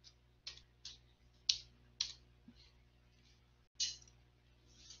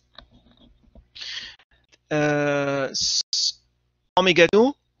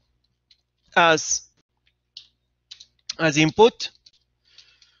 Omega-2 as input.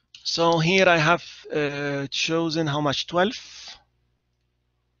 So here I have chosen how much? 12.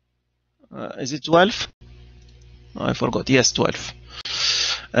 Is it 12? I forgot. Yes, 12.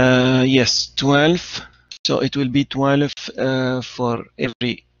 Yes, 12. So it will be 12 for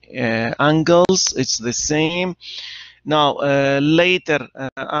every angles. It's the same. Now later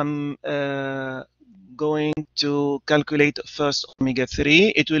I'm going to calculate first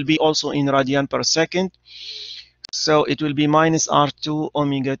omega-3. It will be also in radian per second. So it will be minus R2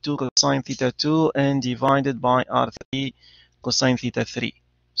 omega-2 cosine theta-2 and divided by R3 cosine theta-3.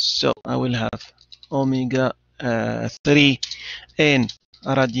 So I will have omega-3 in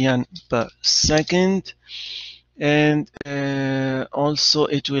radian per second, and also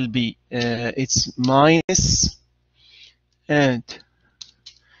it will be it's minus, and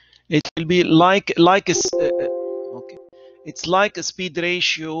it will be like a okay, it's like a speed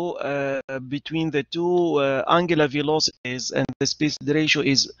ratio between the two angular velocities, and the speed ratio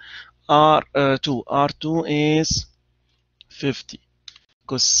is R2. R2 is 50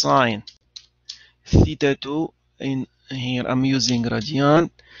 cosine theta-2. In here I'm using radian,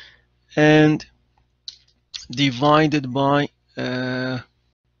 and divided by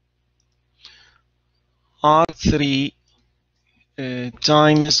R3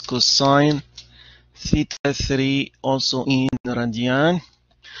 times cosine theta-3, also in radian.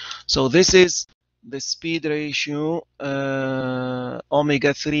 So this is the speed ratio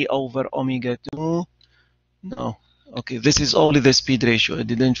omega-3 over omega-2. No, okay, this is only the speed ratio. I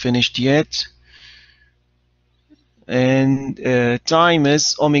didn't finish yet. And time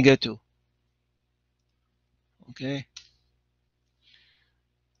is omega-2. Okay.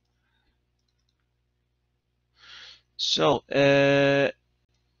 So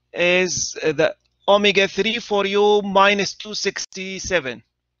is the omega 3 for you minus 267?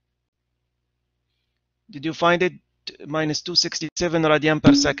 Did you find it minus 267 radian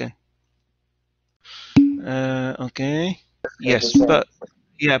per second? Okay. Yes.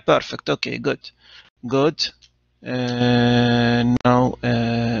 Yeah, perfect. Okay, good. Good. Now,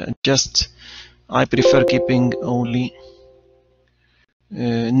 just I prefer keeping only.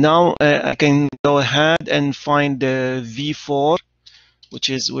 Now I can go ahead and find the V4, which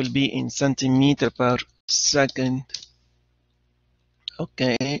will be in centimeter per second.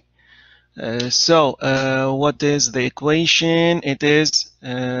 Okay. So what is the equation? It is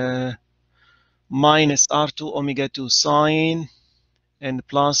minus R2 omega 2 sine and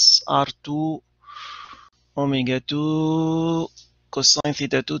plus R2 omega 2 cosine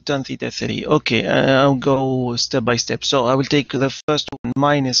theta 2 tan theta 3. Okay, I'll go step by step. So I will take the first one,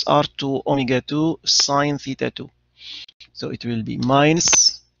 minus R2 omega 2 sine theta 2. So it will be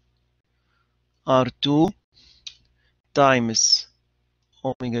minus R2 times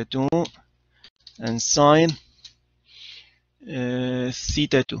omega 2 and sine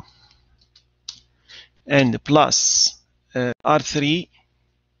theta 2 and plus R3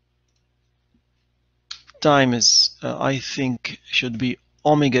 times I think should be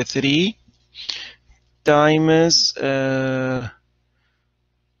omega 3 times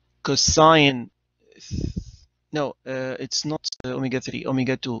cosine. No, it's not omega 3,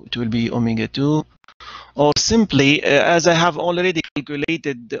 omega 2. It will be omega 2. Or simply, as I have already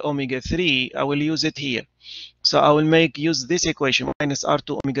calculated the omega 3, I will use it here. So I will use this equation, minus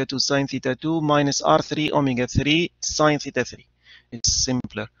R2 omega 2 sine theta 2 minus R3 omega 3 sine theta 3. It's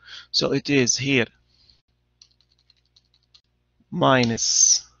simpler. So it is here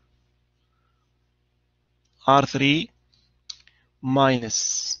minus R3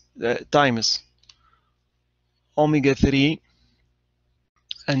 minus times omega 3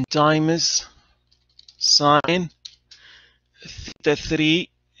 and times sine theta 3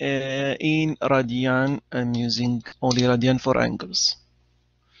 in radian. I'm using only radian for angles.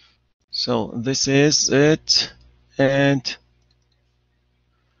 So this is it. And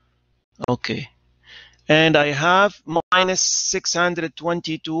okay. And I have minus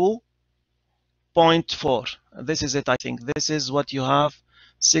 622.4. This is it, I think. This is what you have,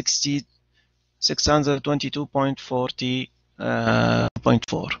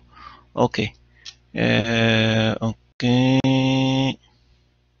 622.40.4. Okay. Okay.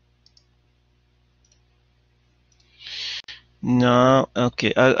 No,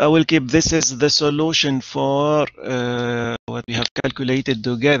 okay. I will keep this as the solution for what we have calculated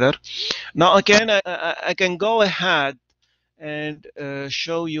together. Now again, I can go ahead and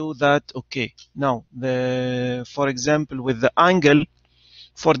show you that. Okay. Now for example, with the angle,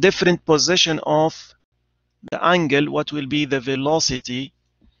 for different position of the angle, what will be the velocity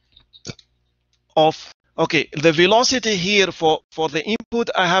of? Okay, the velocity here for the input,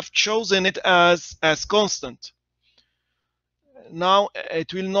 I have chosen it as constant. Now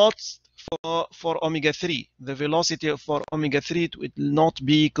it will not for omega 3. The velocity for omega 3 it will not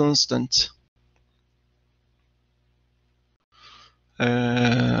be constant.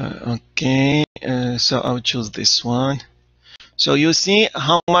 Okay, so I'll choose this one. So you see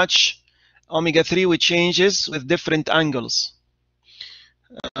how much omega 3 will changes with different angles.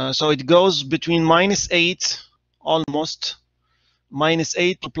 So it goes between -8, almost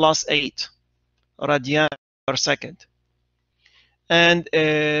 -8 to +8 radian per second. And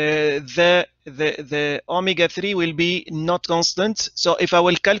the omega 3 will be not constant. So if I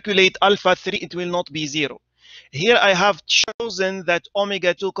will calculate alpha 3, it will not be 0. Here I have chosen that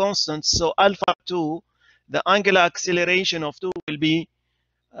omega 2 constant. So alpha 2, the angular acceleration of 2 will be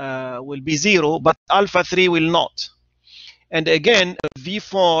 0, but alpha 3 will not. And again,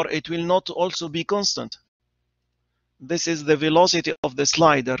 V4, it will not also be constant. This is the velocity of the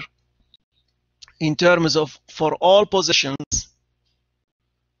slider in terms of for all positions.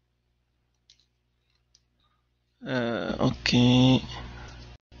 Okay.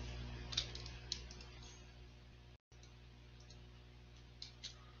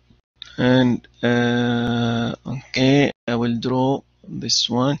 And okay, I will draw this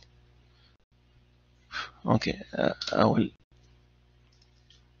one. Okay, I will.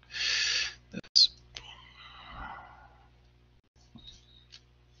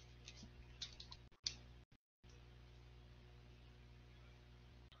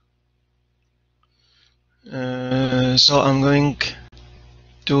 So I'm going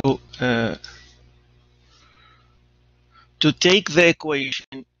to take the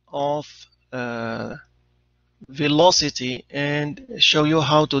equation of velocity and show you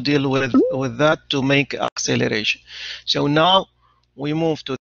how to deal with that to make acceleration. So now we move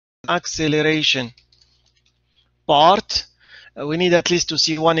to the acceleration part. We need at least to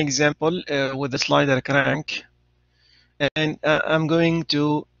see one example with the slider crank, and I'm going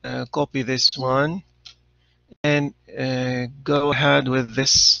to copy this one and go ahead with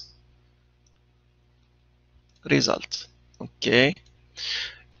this result. Okay.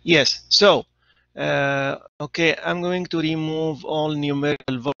 Yes. So okay, I'm going to remove all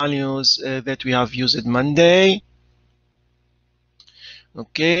numerical values that we have used Monday.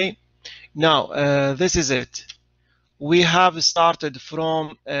 Okay. Now this is it. We have started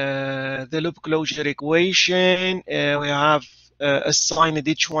from the loop closure equation. We have assigned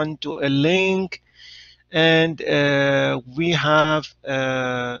each one to a link, and we have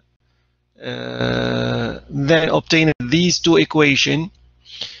then obtained these two equations,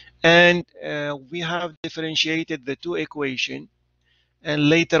 and we have differentiated the two equations, and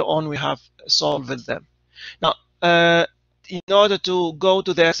later on we have solved them. Now, in order to go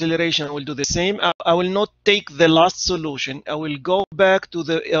to the acceleration, I will do the same. I will not take the last solution. I will go back to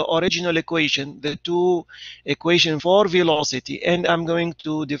the original equation, the two equations for velocity, and I'm going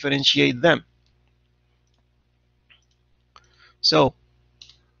to differentiate them. So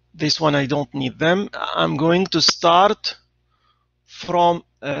this one, I don't need them. I'm going to start from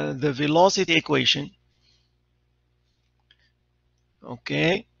the velocity equation.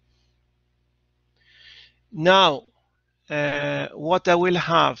 Okay. Now, what I will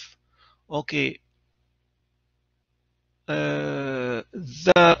have, okay,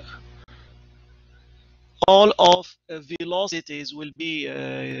 all of velocities will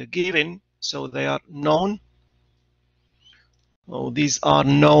be given, so they are known. Oh, these are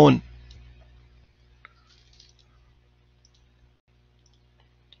known.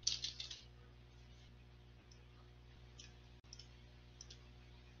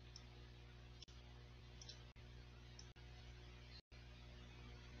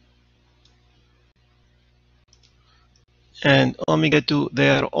 And omega 2, they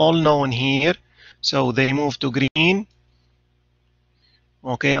are all known here. So they move to green.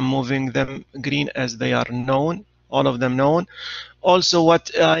 Okay, I'm moving them green as they are known, all of them known. Also, what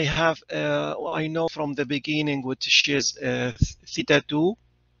I have, I know from the beginning, which is theta 2.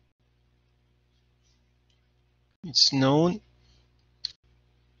 It's known.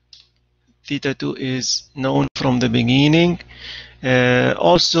 Theta 2 is known from the beginning.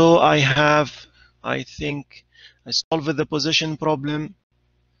 Also, I have, I think, I solved the position problem.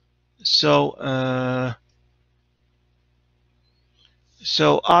 So,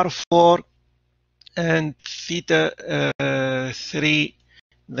 so R4 and theta 3,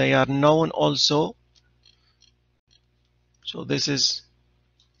 they are known also. So this is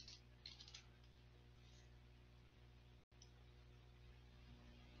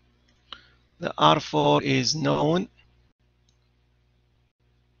the R4 is known.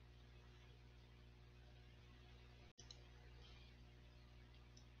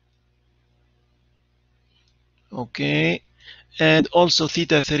 Okay, and also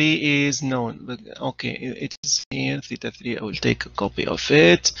theta 3 is known. But okay, it is here, theta 3. I will take a copy of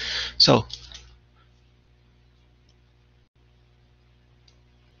it. So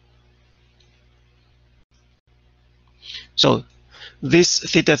this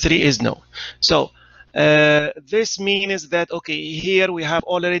theta 3 is known. So this means that, okay, here we have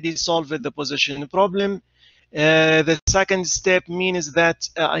already solved the position problem. The second step means that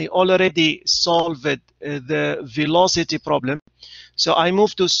I already solved the velocity problem. So I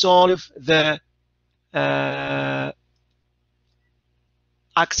move to solve the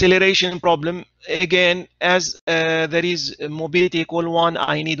acceleration problem. Again, as there is mobility equal 1,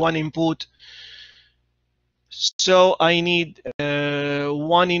 I need one input. So I need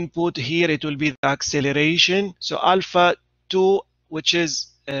one input here. It will be the acceleration. So alpha 2, which is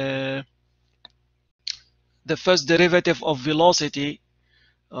the first derivative of velocity,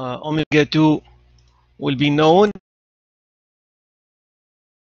 omega 2, will be known.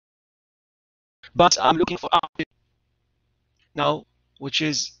 But I'm looking for alpha now, which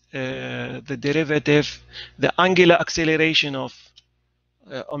is the derivative, the angular acceleration of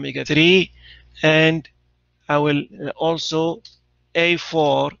omega 3, and I will also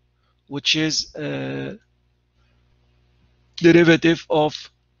A4, which is derivative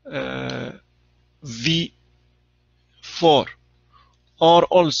of V4, or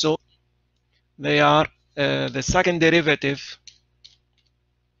also they are the second derivative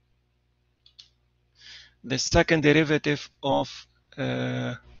of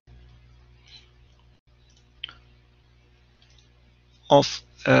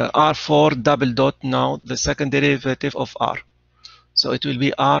R4 double dot, now the second derivative of R. So it will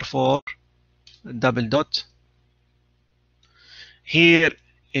be R4 double dot. Here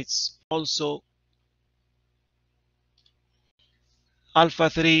it's also alpha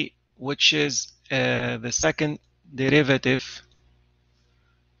 3, which is the second derivative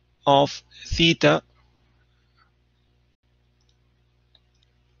of theta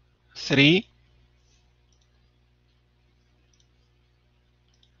 3,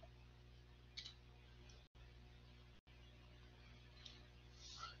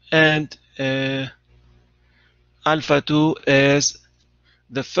 and alpha 2 is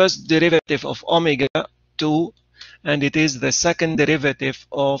the first derivative of omega 2, and it is the second derivative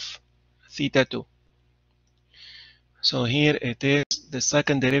of theta 2. So here it is the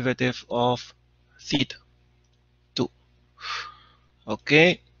second derivative of theta 2.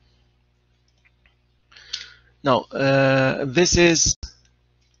 Okay. Now this is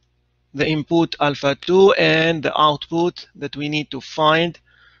the input alpha 2, and the output that we need to find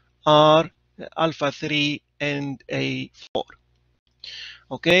are alpha 3 and A4.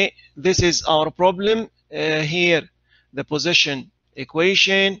 Okay, this is our problem. Here the position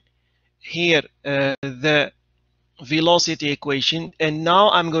equation, here the velocity equation, and now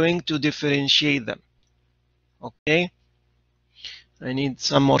I'm going to differentiate them. Okay, I need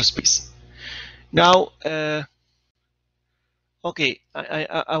some more space. Now, okay,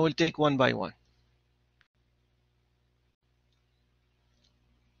 I will take one by one.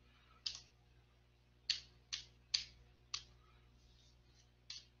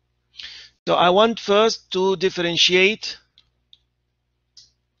 So I want first to differentiate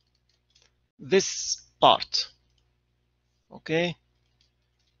this part. Okay,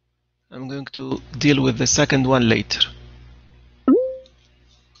 I'm going to deal with the second one later.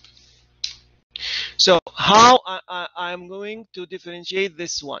 So how I'm going to differentiate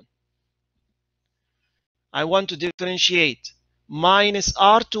this one? I want to differentiate minus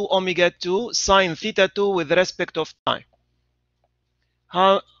R2 omega 2 sine theta 2 with respect of time.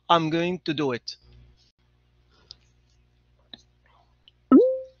 How I'm going to do it?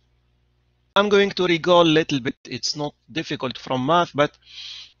 I'm going to recall a little bit. It's not difficult from math, but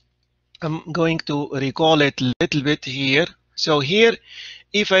I'm going to recall it a little bit here. So here,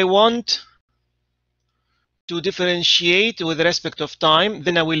 if I want to differentiate with respect of time,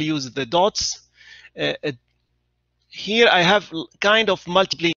 then I will use the dots. Here I have kind of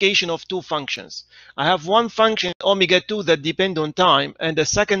multiplication of two functions. I have one function omega 2 that depend on time, and the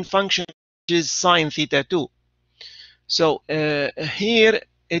second function which is sine theta 2. So here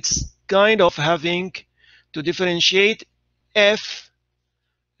it's kind of having to differentiate f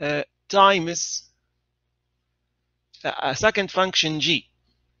times a second function g.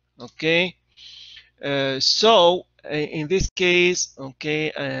 Okay, so in this case,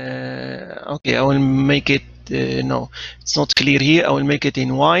 okay, okay, I will make it. No, it's not clear here. I will make it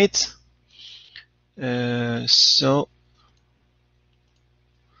in white. So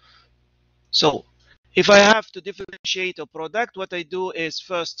if I have to differentiate a product, what I do is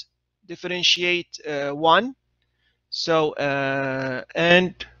first differentiate one. So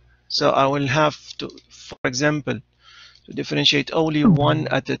and so I will have to, for example, to differentiate only one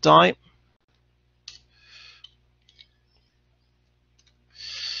at a time.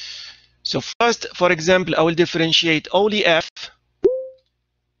 So first, for example, I will differentiate only f,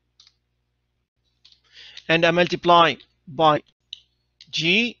 and I multiply by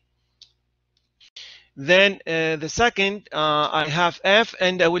g. Then the second, I have f,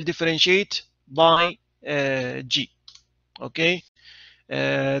 and I will differentiate by g. Okay,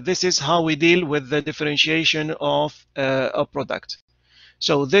 this is how we deal with the differentiation of a product.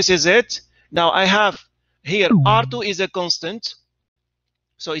 So this is it. Now I have here R2 is a constant,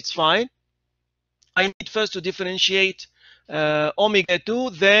 so it's fine. I need first to differentiate omega 2,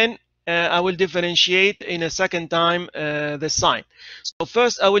 then I will differentiate in a second time the sign. So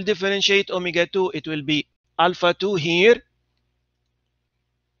first I will differentiate omega 2, it will be alpha 2 here.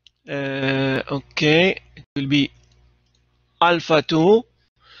 Okay, it will be alpha 2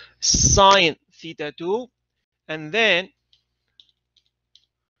 sine theta 2, and then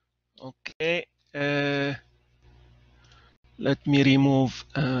okay, let me remove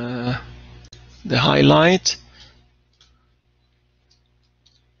the highlight.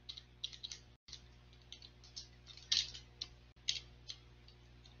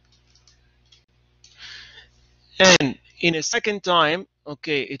 And in a second time,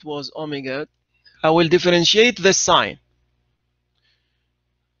 okay, it was omega, I will differentiate the sign.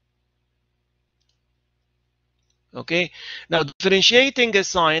 Okay, now differentiating a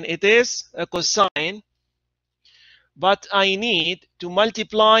sign, it is a cosine but I need to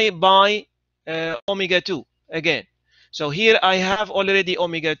multiply by omega 2 again. So here I have already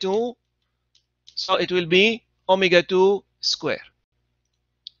omega 2, so it will be omega 2 square.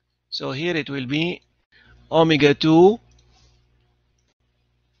 So here it will be omega 2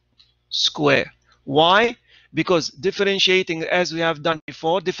 square. Why? Because differentiating, as we have done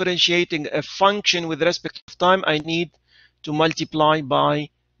before, differentiating a function with respect to time, I need to multiply by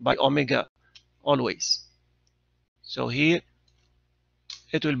omega always. So here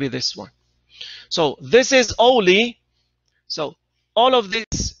it will be this one. So this is only, so all of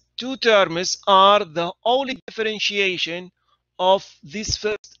these two terms are the only differentiation of this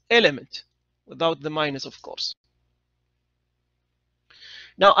first element, without the minus, of course.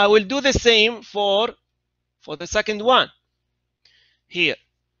 Now I will do the same for the second one here.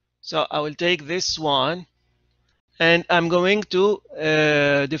 So I will take this one and I'm going to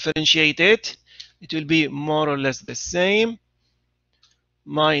differentiate it. It will be more or less the same,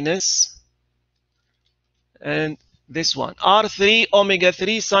 minus, and this one, R3 omega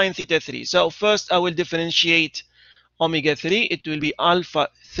 3 sine theta 3. So first I will differentiate omega 3. It will be alpha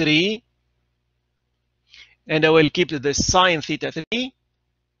 3. And I will keep the sine theta 3.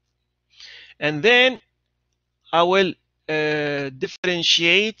 And then I will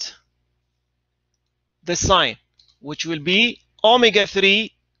differentiate the sine, which will be omega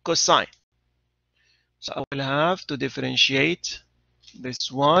 3 cosine. So I will have to differentiate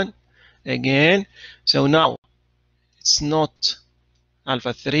this one again. So now it's not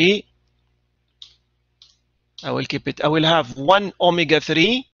alpha 3. I will keep it. I will have 1 omega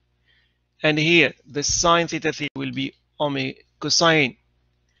 3. And here the sine theta 3 will be omega cosine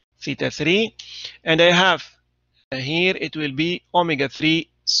theta 3. And I have here it will be omega 3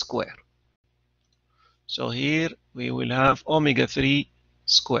 square. So here we will have omega 3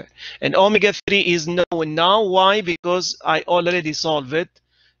 square. And omega 3 is known now. Why? Because I already solved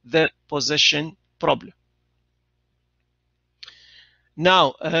the position problem.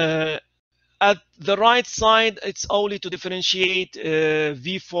 Now, at the right side, it's only to differentiate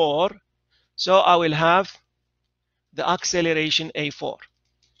V4. So I will have the acceleration A4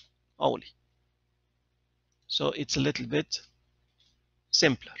 only. So it's a little bit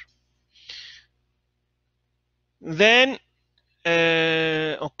simpler. Then,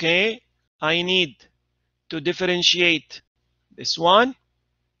 okay, I need to differentiate this one.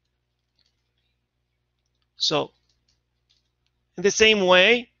 So in the same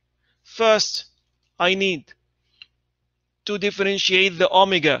way, first I need to differentiate the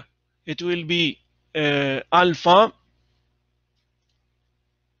omega. It will be alpha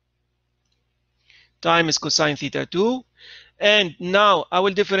times cosine theta 2. And now I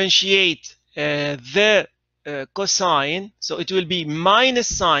will differentiate the cosine. So it will be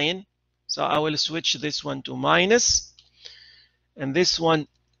minus sine. So I will switch this one to minus and this one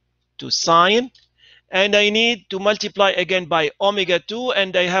to sine. And I need to multiply again by omega 2.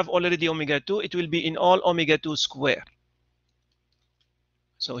 And I have already omega 2. It will be in all omega 2 square.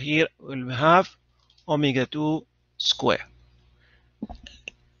 So here we'll have omega 2 square.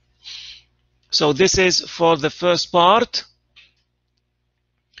 So this is for the first part.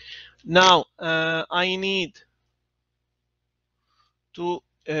 Now I need to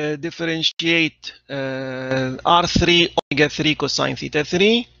differentiate R3 omega 3 cosine theta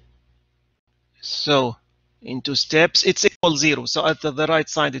 3. So in 2 steps, it's equal 0. So at the right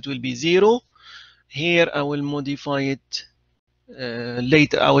side, it will be 0. Here I will modify it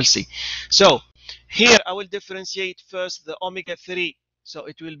later. I will see. So here I will differentiate first the omega 3. So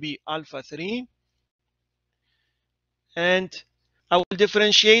it will be alpha 3. And I will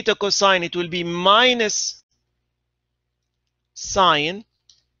differentiate a cosine. It will be minus sine.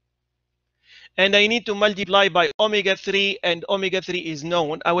 And I need to multiply by omega 3, and omega 3 is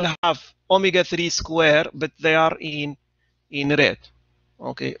known. I will have omega 3 square, but they are in red.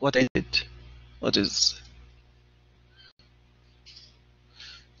 Okay, what I did? What is?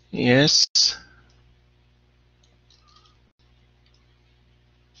 Yes.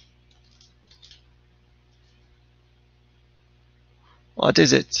 What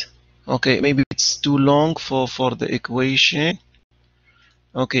is it? Okay, maybe it's too long for the equation.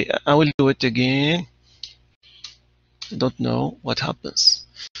 Okay, I will do it again. I don't know what happens,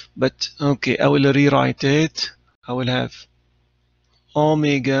 but okay, I will rewrite it. I will have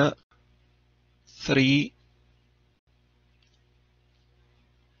omega 3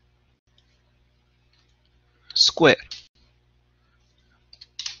 square.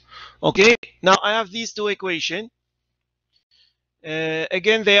 Okay, now I have these two equations.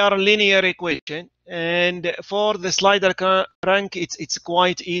 Again, they are a linear equation, and for the slider crank, it's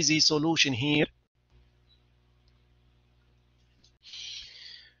quite easy solution here.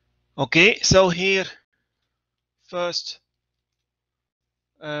 Okay, so here first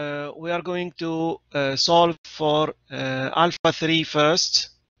we are going to solve for alpha 3 first.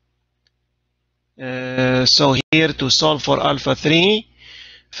 So here to solve for alpha 3,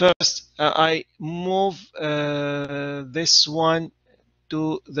 first I move this one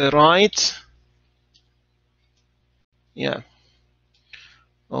to the right. Yeah.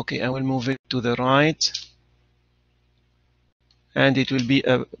 Okay, I will move it to the right. And it will be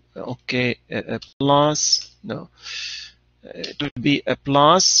a, okay, a plus. No, it will be a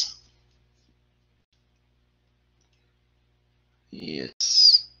plus.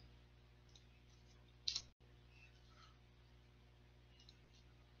 Yes.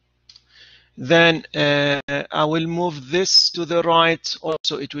 Then I will move this to the right.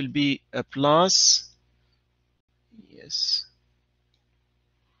 Also, it will be a plus. Yes.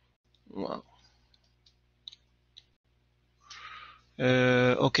 Wow.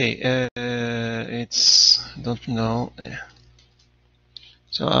 Okay. It's don't know.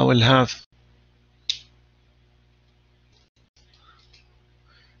 So I will have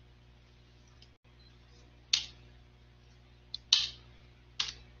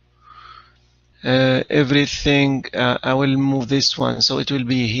everything. I will move this one. So it will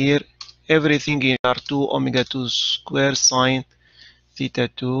be here. Everything in R2 omega 2 square sine theta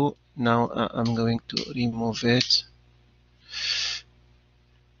 2. Now I'm going to remove it.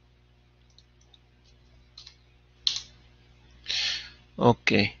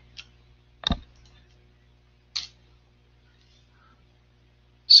 Okay.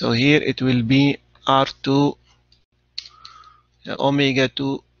 So here it will be R2 omega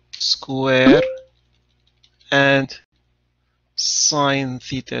 2 square and sine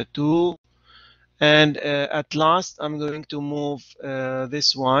theta 2. And at last, I'm going to move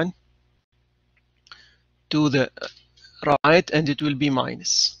this one to the right, and it will be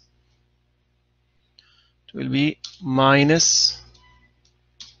minus. It will be minus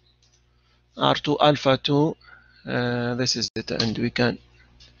R2 alpha 2. This is it, and we can.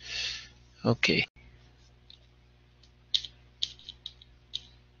 Okay.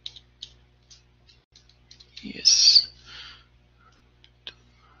 Yes.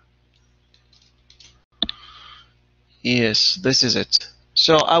 Yes, this is it.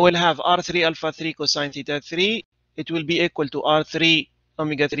 So I will have R3 alpha 3 cosine theta 3. It will be equal to R3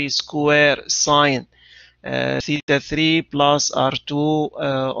 omega 3 square sine theta 3 plus R2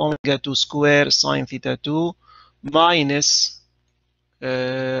 omega 2 square sine theta 2 minus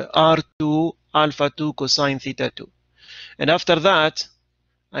R2 alpha 2 cosine theta 2. And after that,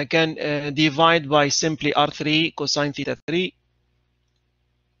 I can divide by simply R3 cosine theta 3.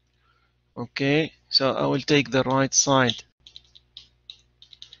 Okay, so I will take the right side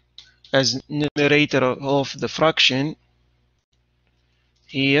as numerator of the fraction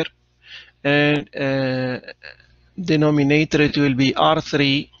here, and denominator it will be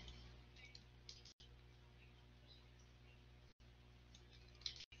R3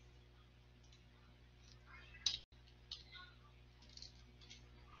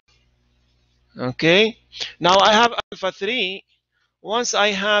 okay. Now I have alpha 3. Once I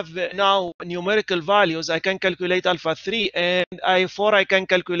have now numerical values, I can calculate alpha 3, and I can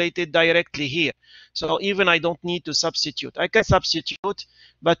calculate it directly here. So even I don't need to substitute. I can substitute,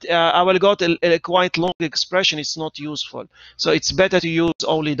 but I will got a quite long expression. It's not useful. So it's better to use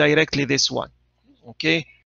only directly this one. Okay.